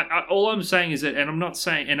 So all I'm saying is that, and I'm not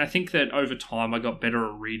saying, and I think that over time I got better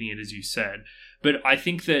at reading it, as you said, but I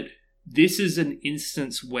think that this is an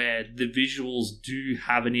instance where the visuals do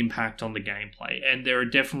have an impact on the gameplay, and there are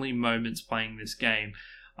definitely moments playing this game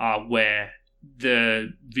where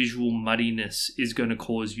the visual muddiness is going to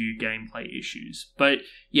cause you gameplay issues. But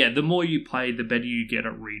yeah, the more you play, the better you get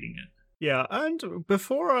at reading it. Yeah, and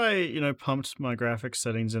before I, pumped my graphics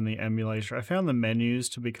settings in the emulator, I found the menus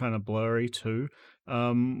to be kind of blurry too.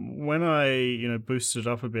 When I, boosted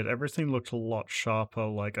up a bit, everything looked a lot sharper.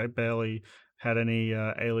 Like I barely had any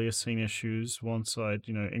aliasing issues once I'd,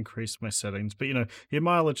 increased my settings. But, your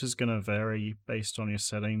mileage is going to vary based on your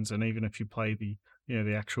settings, and even if you play the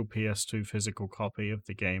actual PS2 physical copy of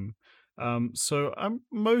the game. So I'm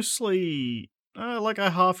mostly like I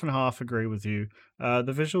half and half agree with you.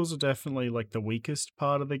 The visuals are definitely like the weakest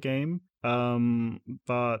part of the game.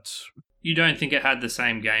 But you don't think it had the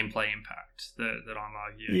same gameplay impact that I'm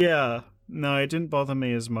arguing? Yeah, no, it didn't bother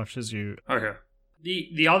me as much as you. Okay.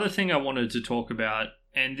 The other thing I wanted to talk about,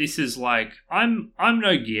 and this is like, I'm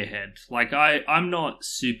no gearhead. Like I'm not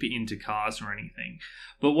super into cars or anything.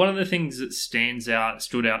 But one of the things that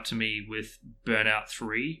stood out to me with Burnout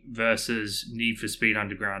 3 versus Need for Speed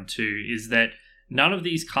Underground 2 is that none of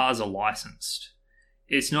these cars are licensed.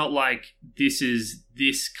 It's not like this is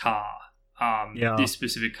this car, this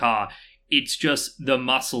specific car. It's just the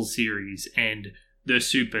Muscle series and the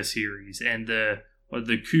Super series and the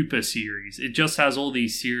Cooper series. It just has all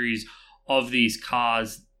these series of these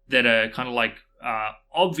cars that are kind of like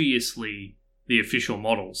obviously the official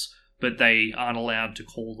models, but they aren't allowed to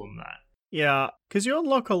call them that. Yeah, because you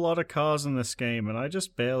unlock a lot of cars in this game, and I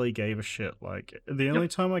just barely gave a shit. Like, the only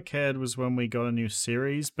time I cared was when we got a new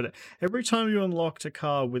series, but every time you unlocked a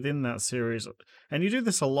car within that series, and you do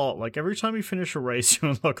this a lot, like, every time you finish a race, you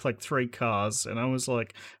unlock, like, 3 cars, and I was,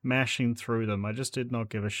 like, mashing through them. I just did not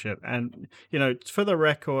give a shit. And, for the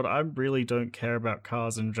record, I really don't care about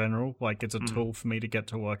cars in general. Like, it's a tool for me to get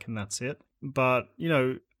to work, and that's it. But,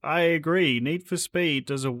 I agree. Need for Speed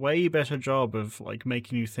does a way better job of like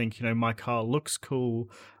making you think, my car looks cool,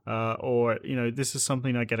 or this is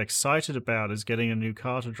something I get excited about, is getting a new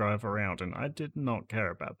car to drive around, and I did not care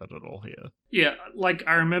about that at all here. Yeah, like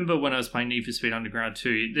I remember when I was playing Need for Speed Underground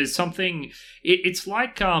 2, there's something. It's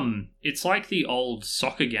like the old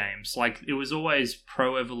soccer games. Like it was always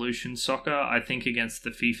Pro Evolution Soccer, I think, against the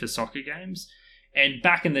FIFA soccer games. And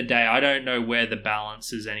back in the day, I don't know where the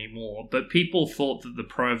balance is anymore, but people thought that the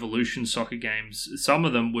Pro Evolution Soccer games, some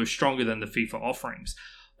of them were stronger than the FIFA offerings,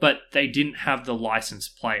 but they didn't have the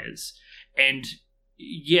licensed players. And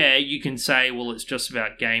yeah, you can say, well, it's just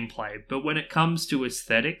about gameplay, but when it comes to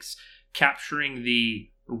aesthetics, capturing the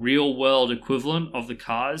real world equivalent of the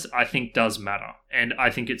cars, I think does matter. And I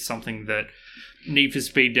think it's something that Need for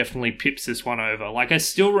Speed definitely pips this one over. Like, I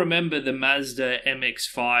still remember the Mazda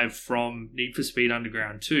MX-5 from Need for Speed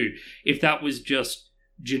Underground 2. If that was just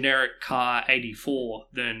generic car 84,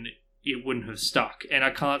 then it wouldn't have stuck. And I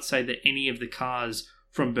can't say that any of the cars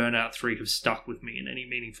from Burnout 3 have stuck with me in any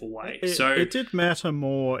meaningful way. It did matter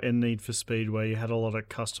more in Need for Speed, where you had a lot of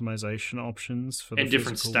customization options for the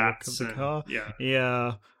different stats look of the car.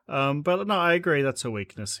 Yeah. But no, I agree, that's a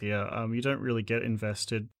weakness here. You don't really get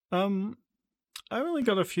invested. I only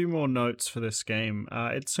got a few more notes for this game.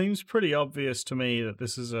 It seems pretty obvious to me that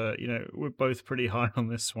this is we're both pretty high on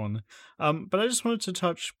this one. But I just wanted to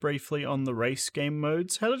touch briefly on the race game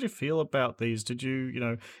modes. How did you feel about these? Did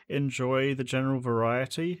you enjoy the general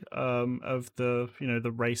variety of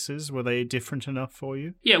the races? Were they different enough for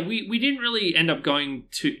you? Yeah, we didn't really end up going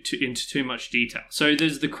into too much detail. So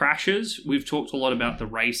there's the crashes. We've talked a lot about the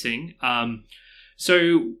racing.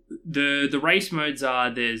 So the race modes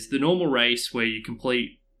are, there's the normal race where you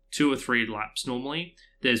complete 2 or 3 laps normally.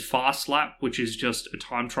 There's fast lap, which is just a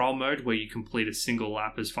time trial mode where you complete a single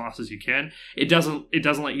lap as fast as you can. It doesn't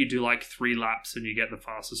let you do like 3 laps and you get the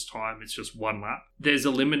fastest time. It's just 1 lap. There's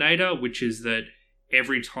eliminator, which is that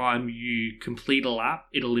every time you complete a lap,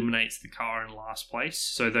 it eliminates the car in last place.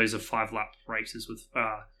 So those are 5 lap races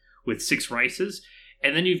with 6 races.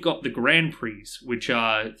 And then you've got the Grand Prix, which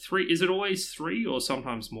are 3. Is it always 3 or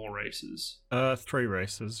sometimes more races? 3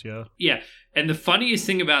 races, yeah. Yeah. And the funniest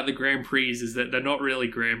thing about the Grand Prix is that they're not really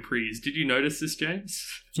Grand Prix. Did you notice this, James?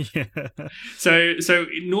 Yeah. So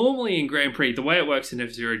normally in Grand Prix, the way it works in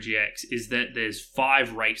F-Zero GX is that there's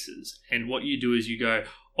 5 races. And what you do is you go,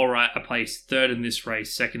 all right, I placed 3rd in this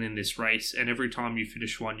race, 2nd in this race. And every time you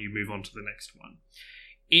finish one, you move on to the next one.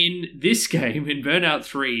 In this game, in Burnout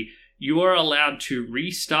 3, you are allowed to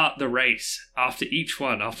restart the race after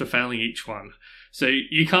failing each one. So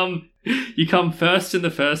you come first in the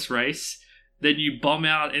first race, then you bomb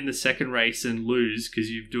out in the second race and lose because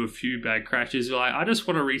you do a few bad crashes. You're like, I just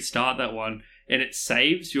want to restart that one, and it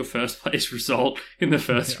saves your first place result in the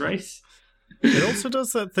first race. It also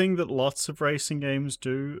does that thing that lots of racing games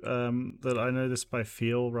do, that I know this by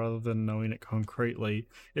feel rather than knowing it concretely,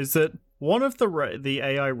 is that one of the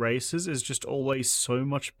AI races is just always so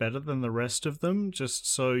much better than the rest of them, just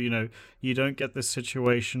so, you don't get this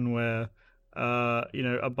situation where,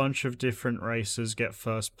 a bunch of different races get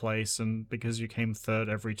first place, and because you came 3rd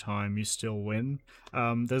every time, you still win.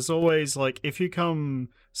 There's always, if you come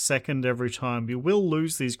 2nd every time, you will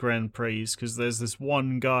lose these Grand Prix, because there's this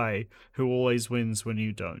one guy who always wins when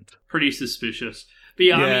you don't. Pretty suspicious. But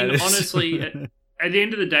yeah, I mean, honestly, at the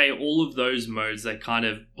end of the day, all of those modes, they kind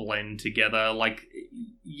of blend together.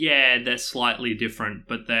 They're slightly different,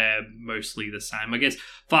 but they're mostly the same. I guess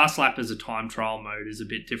Fast Lap as a time trial mode is a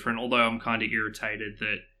bit different, although I'm kind of irritated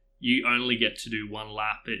that you only get to do 1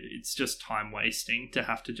 lap. It's just time wasting to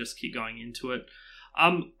have to just keep going into it.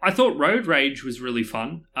 I thought Road Rage was really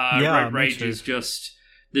fun. Road Rage is just,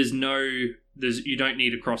 you don't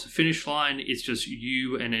need to cross a finish line. It's just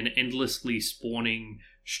you and an endlessly spawning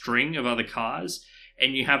string of other cars,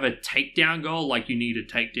 and you have a takedown goal. Like, you need to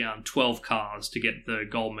take down 12 cars to get the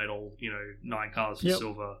gold medal, 9 cars for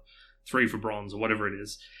silver, 3 for bronze, or whatever it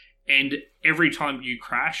is. And every time you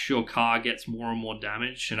crash, your car gets more and more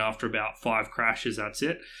damage, and after about 5 crashes, that's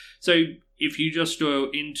it. So if you just go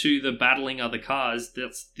into the battling other cars,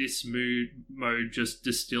 that's this mode just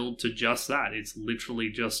distilled to just that. It's literally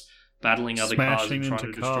just battling other cars and trying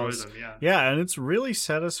to destroy them. Yeah, and it's really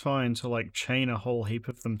satisfying to chain a whole heap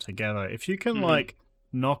of them together. If you can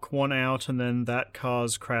knock one out and then that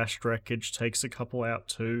car's crashed wreckage takes a couple out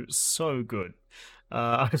too, so good.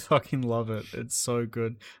 I fucking love it. It's so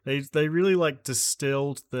good. They really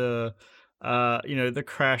distilled the the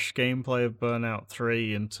crash gameplay of Burnout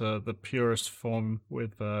 3 into the purest form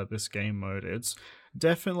with this game mode. It's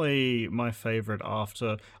definitely my favorite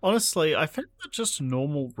after. Honestly, I think that just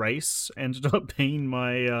normal race ended up being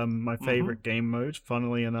my my favorite game mode,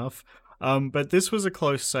 funnily enough. But this was a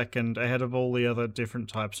close second ahead of all the other different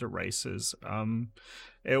types of races.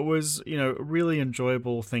 It was, a really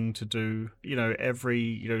enjoyable thing to do.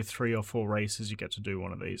 Every 3 or 4 races you get to do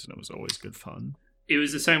one of these, and it was always good fun. It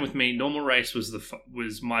was the same with me. Normal race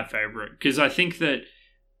was my favorite, because I think that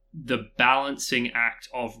the balancing act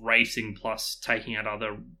of racing plus taking out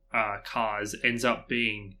other cars ends up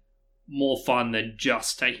being more fun than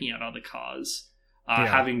just taking out other cars.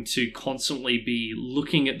 Having to constantly be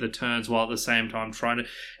looking at the turns while at the same time trying to...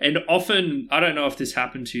 And often, I don't know if this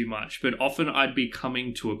happened too much, but often I'd be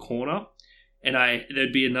coming to a corner and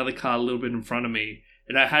there'd be another car a little bit in front of me,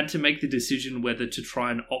 and I had to make the decision whether to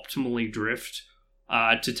try and optimally drift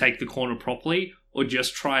to take the corner properly, or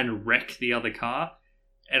just try and wreck the other car.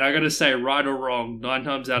 And I gotta say, right or wrong, 9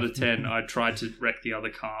 times out of 10, I tried to wreck the other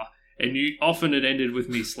car. and often it ended with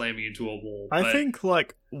me slamming into a wall. I think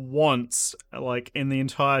like once, like in the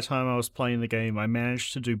entire time I was playing the game, I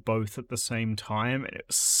managed to do both at the same time, and it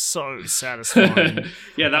was so satisfying.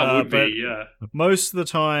 Yeah, that would be, yeah. Most of the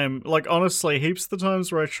time, like honestly, heaps of the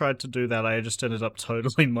times where I tried to do that, I just ended up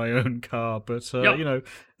totaling my own car. But you know,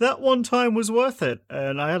 that one time was worth it,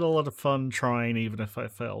 and I had a lot of fun trying, even if I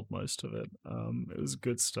failed most of it. It was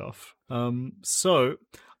good stuff. So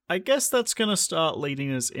I guess that's going to start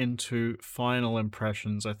leading us into final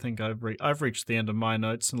impressions. I think I've reached the end of my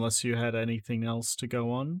notes, unless you had anything else to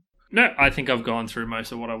go on. No, I think I've gone through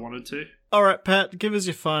most of what I wanted to. All right, Pat, give us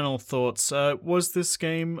your final thoughts. Was this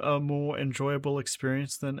game a more enjoyable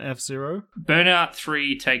experience than F-Zero? Burnout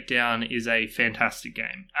 3 Takedown is a fantastic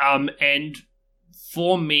game. And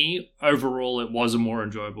for me, overall, it was a more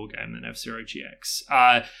enjoyable game than F-Zero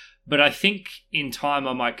GX. But I think in time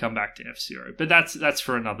I might come back to F-Zero. But that's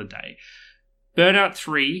for another day. Burnout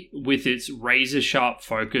 3, with its razor-sharp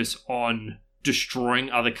focus on destroying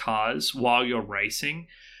other cars while you're racing,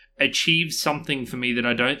 achieves something for me that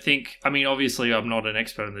I don't think... I mean, obviously I'm not an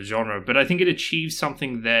expert in the genre, but I think it achieves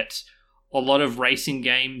something that a lot of racing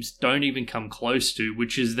games don't even come close to,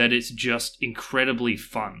 which is that it's just incredibly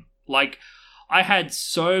fun. Like, I had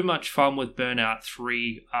so much fun with Burnout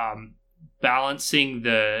 3, balancing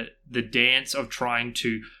the dance of trying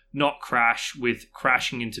to not crash with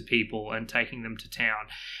crashing into people and taking them to town.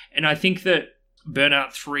 And I think that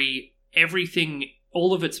Burnout 3, everything,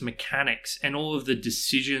 all of its mechanics and all of the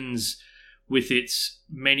decisions with its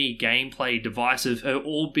many gameplay devices are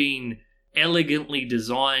all being elegantly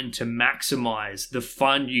designed to maximize the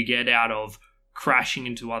fun you get out of crashing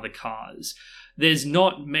into other cars. There's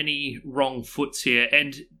not many wrong foots here,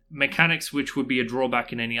 and mechanics which would be a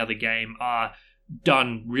drawback in any other game are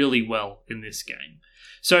done really well in this game.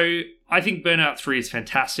 So I think Burnout 3 is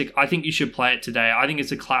fantastic. I think you should play it today. I think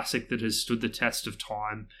it's a classic that has stood the test of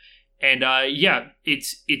time. And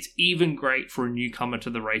it's even great for a newcomer to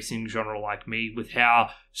the racing genre like me, with how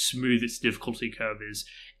smooth its difficulty curve is.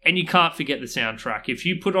 And you can't forget the soundtrack. If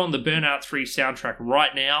you put on the Burnout 3 soundtrack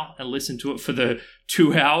right now and listen to it for the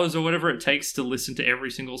 2 hours or whatever it takes to listen to every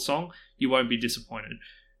single song, you won't be disappointed.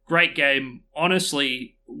 Great game.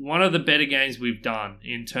 Honestly, one of the better games we've done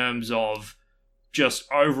in terms of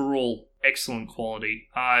just overall excellent quality.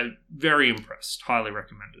 Very impressed. Highly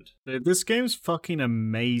recommended. This game's fucking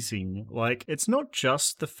amazing. Like, it's not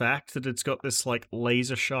just the fact that it's got this, like,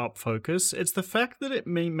 laser-sharp focus. It's the fact that it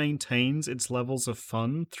maintains its levels of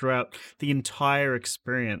fun throughout the entire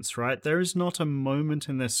experience, right? There is not a moment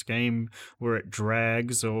in this game where it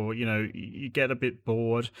drags or, you know, you get a bit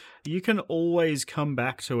bored. You can always come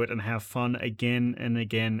back to it and have fun again and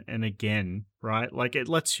again and again, right? Like, it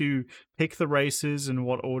lets you pick the races and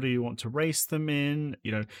what order you want to race them in.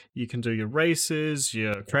 You know, you can do your races,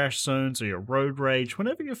 your crash zones, or your road rage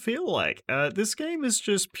whenever you feel like. This game is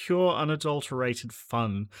just pure unadulterated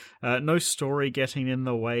fun. No story getting in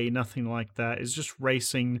the way, nothing like that. It's just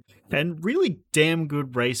racing, and really damn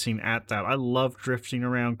good racing at that. I love drifting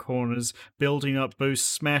around corners, building up boosts,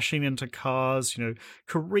 smashing into cars, you know,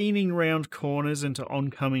 careening around corners into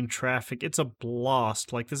oncoming traffic. It's a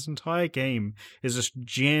blast. Like, this entire game is just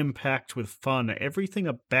jam-packed with fun. Everything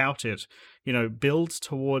about it, you know, builds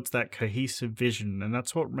towards that cohesive vision, and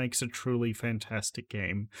that's what makes a truly fantastic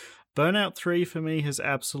game. Burnout 3 for me has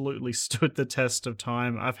absolutely stood the test of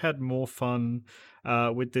time. I've had more fun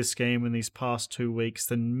with this game in these past 2 weeks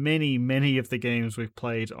than many of the games we've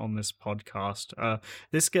played on this podcast.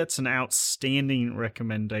 This gets an outstanding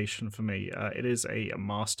recommendation for me. It is a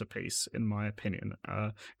masterpiece, in my opinion.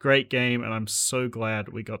 Great game, and I'm so glad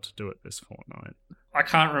we got to do it this fortnight. I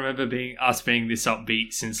can't remember us being this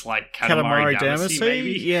upbeat since, like, Katamari Damacy,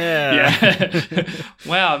 maybe? Yeah.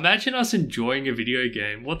 Wow, imagine us enjoying a video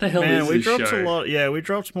game. What the hell Man, is we this dropped show? a lot. Yeah, we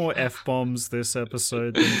dropped more F-bombs this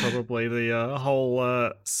episode than probably the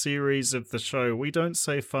whole series of the show. We don't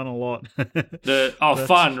say fun a lot.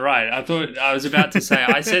 Fun, right. I thought I was about to say,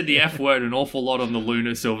 I said the F word an awful lot on the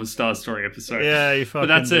Lunar Silver Star Story episode. Yeah, you fucking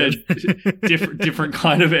But that's did. a different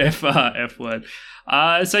kind of F word.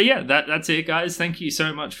 So yeah, that's it, guys. Thank you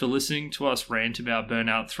so much for listening to us rant about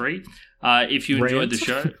Burnout 3. If you enjoyed the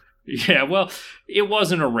show, yeah, well, it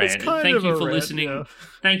wasn't a rant. Thank you for listening. Yeah.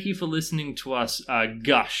 Thank you for listening to us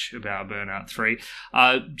gush about Burnout 3.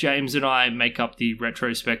 James and I make up the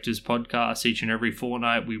Retrospectors podcast each and every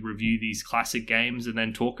fortnight. We review these classic games and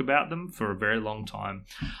then talk about them for a very long time.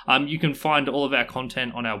 You can find all of our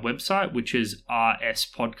content on our website, which is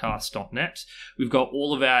rspodcast.net. We've got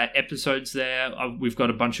all of our episodes there. We've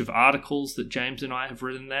got a bunch of articles that James and I have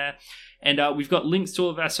written there. And we've got links to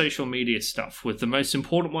all of our social media stuff, with the most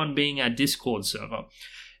important one being our Discord server.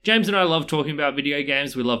 James and I love talking about video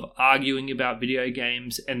games. We love arguing about video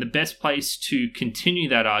games. And the best place to continue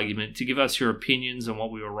that argument, to give us your opinions on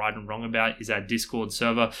what we were right and wrong about, is our Discord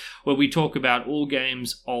server, where we talk about all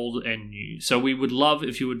games, old and new. So we would love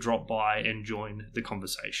if you would drop by and join the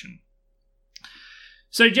conversation.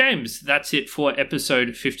 So, James, that's it for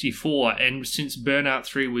episode 54. And since Burnout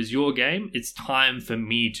 3 was your game, it's time for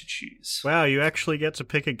me to choose. Wow, you actually get to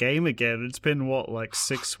pick a game again. It's been, like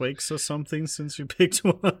 6 weeks or something since you picked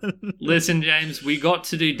one? Listen, James, we got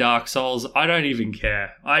to do Dark Souls. I don't even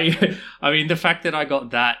care. I mean, the fact that I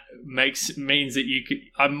got that means that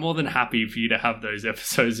I'm more than happy for you to have those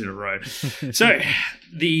episodes in a row. So,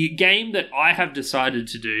 the game that I have decided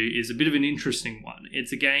to do is a bit of an interesting one.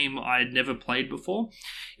 It's a game I had never played before.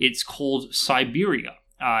 It's called Syberia.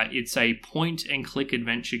 It's a point-and-click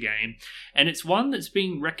adventure game, and it's one that's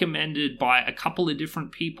being recommended by a couple of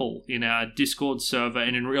different people in our Discord server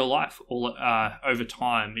and in real life all over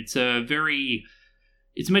time. It's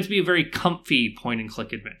meant to be a very comfy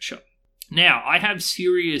point-and-click adventure. Now, I have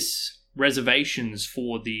serious reservations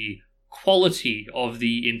for the quality of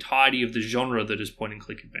the entirety of the genre that is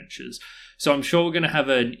point-and-click adventures. So I'm sure we're going to have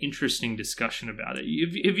an interesting discussion about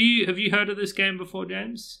it. Have you heard of this game before,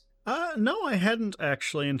 James? No, I hadn't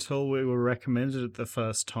actually until we were recommended it the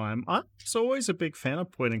first time. I was always a big fan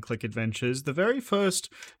of point-and-click adventures. The very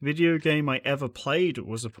first video game I ever played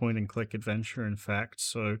was a point-and-click adventure, in fact.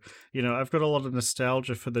 So, I've got a lot of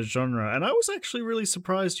nostalgia for the genre. And I was actually really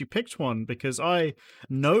surprised you picked one, because I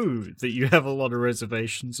know that you have a lot of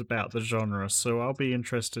reservations about the genre. So I'll be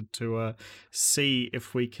interested to see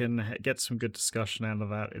if we can get some good discussion out of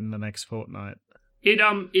that in the next fortnight.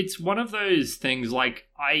 It's one of those things, like,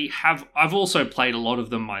 I've also played a lot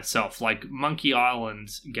of them myself. Like, Monkey Island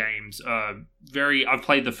games I've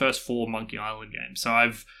played the first 4 Monkey Island games, so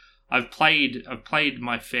I've played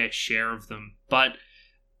my fair share of them, but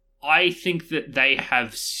I think that they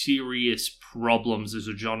have serious problems as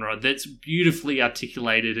a genre that's beautifully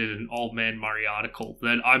articulated in an Old Man Murray article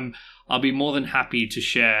that I'll be more than happy to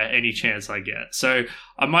share any chance I get. So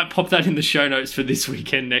I might pop that in the show notes for this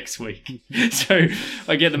weekend next week, so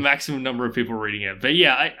I get the maximum number of people reading it. But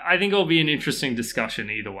yeah, I think it'll be an interesting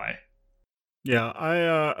discussion either way. Yeah,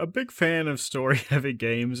 I'm a big fan of story-heavy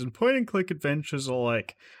games, and point-and-click adventures are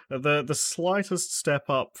like the slightest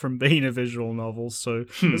step up from being a visual novel, so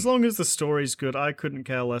as long as the story's good, I couldn't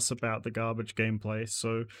care less about the garbage gameplay,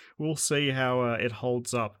 so we'll see how it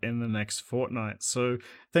holds up in the next fortnight. So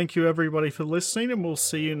thank you everybody for listening, and we'll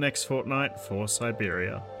see you next fortnight for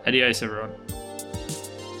Syberia. Adios, everyone.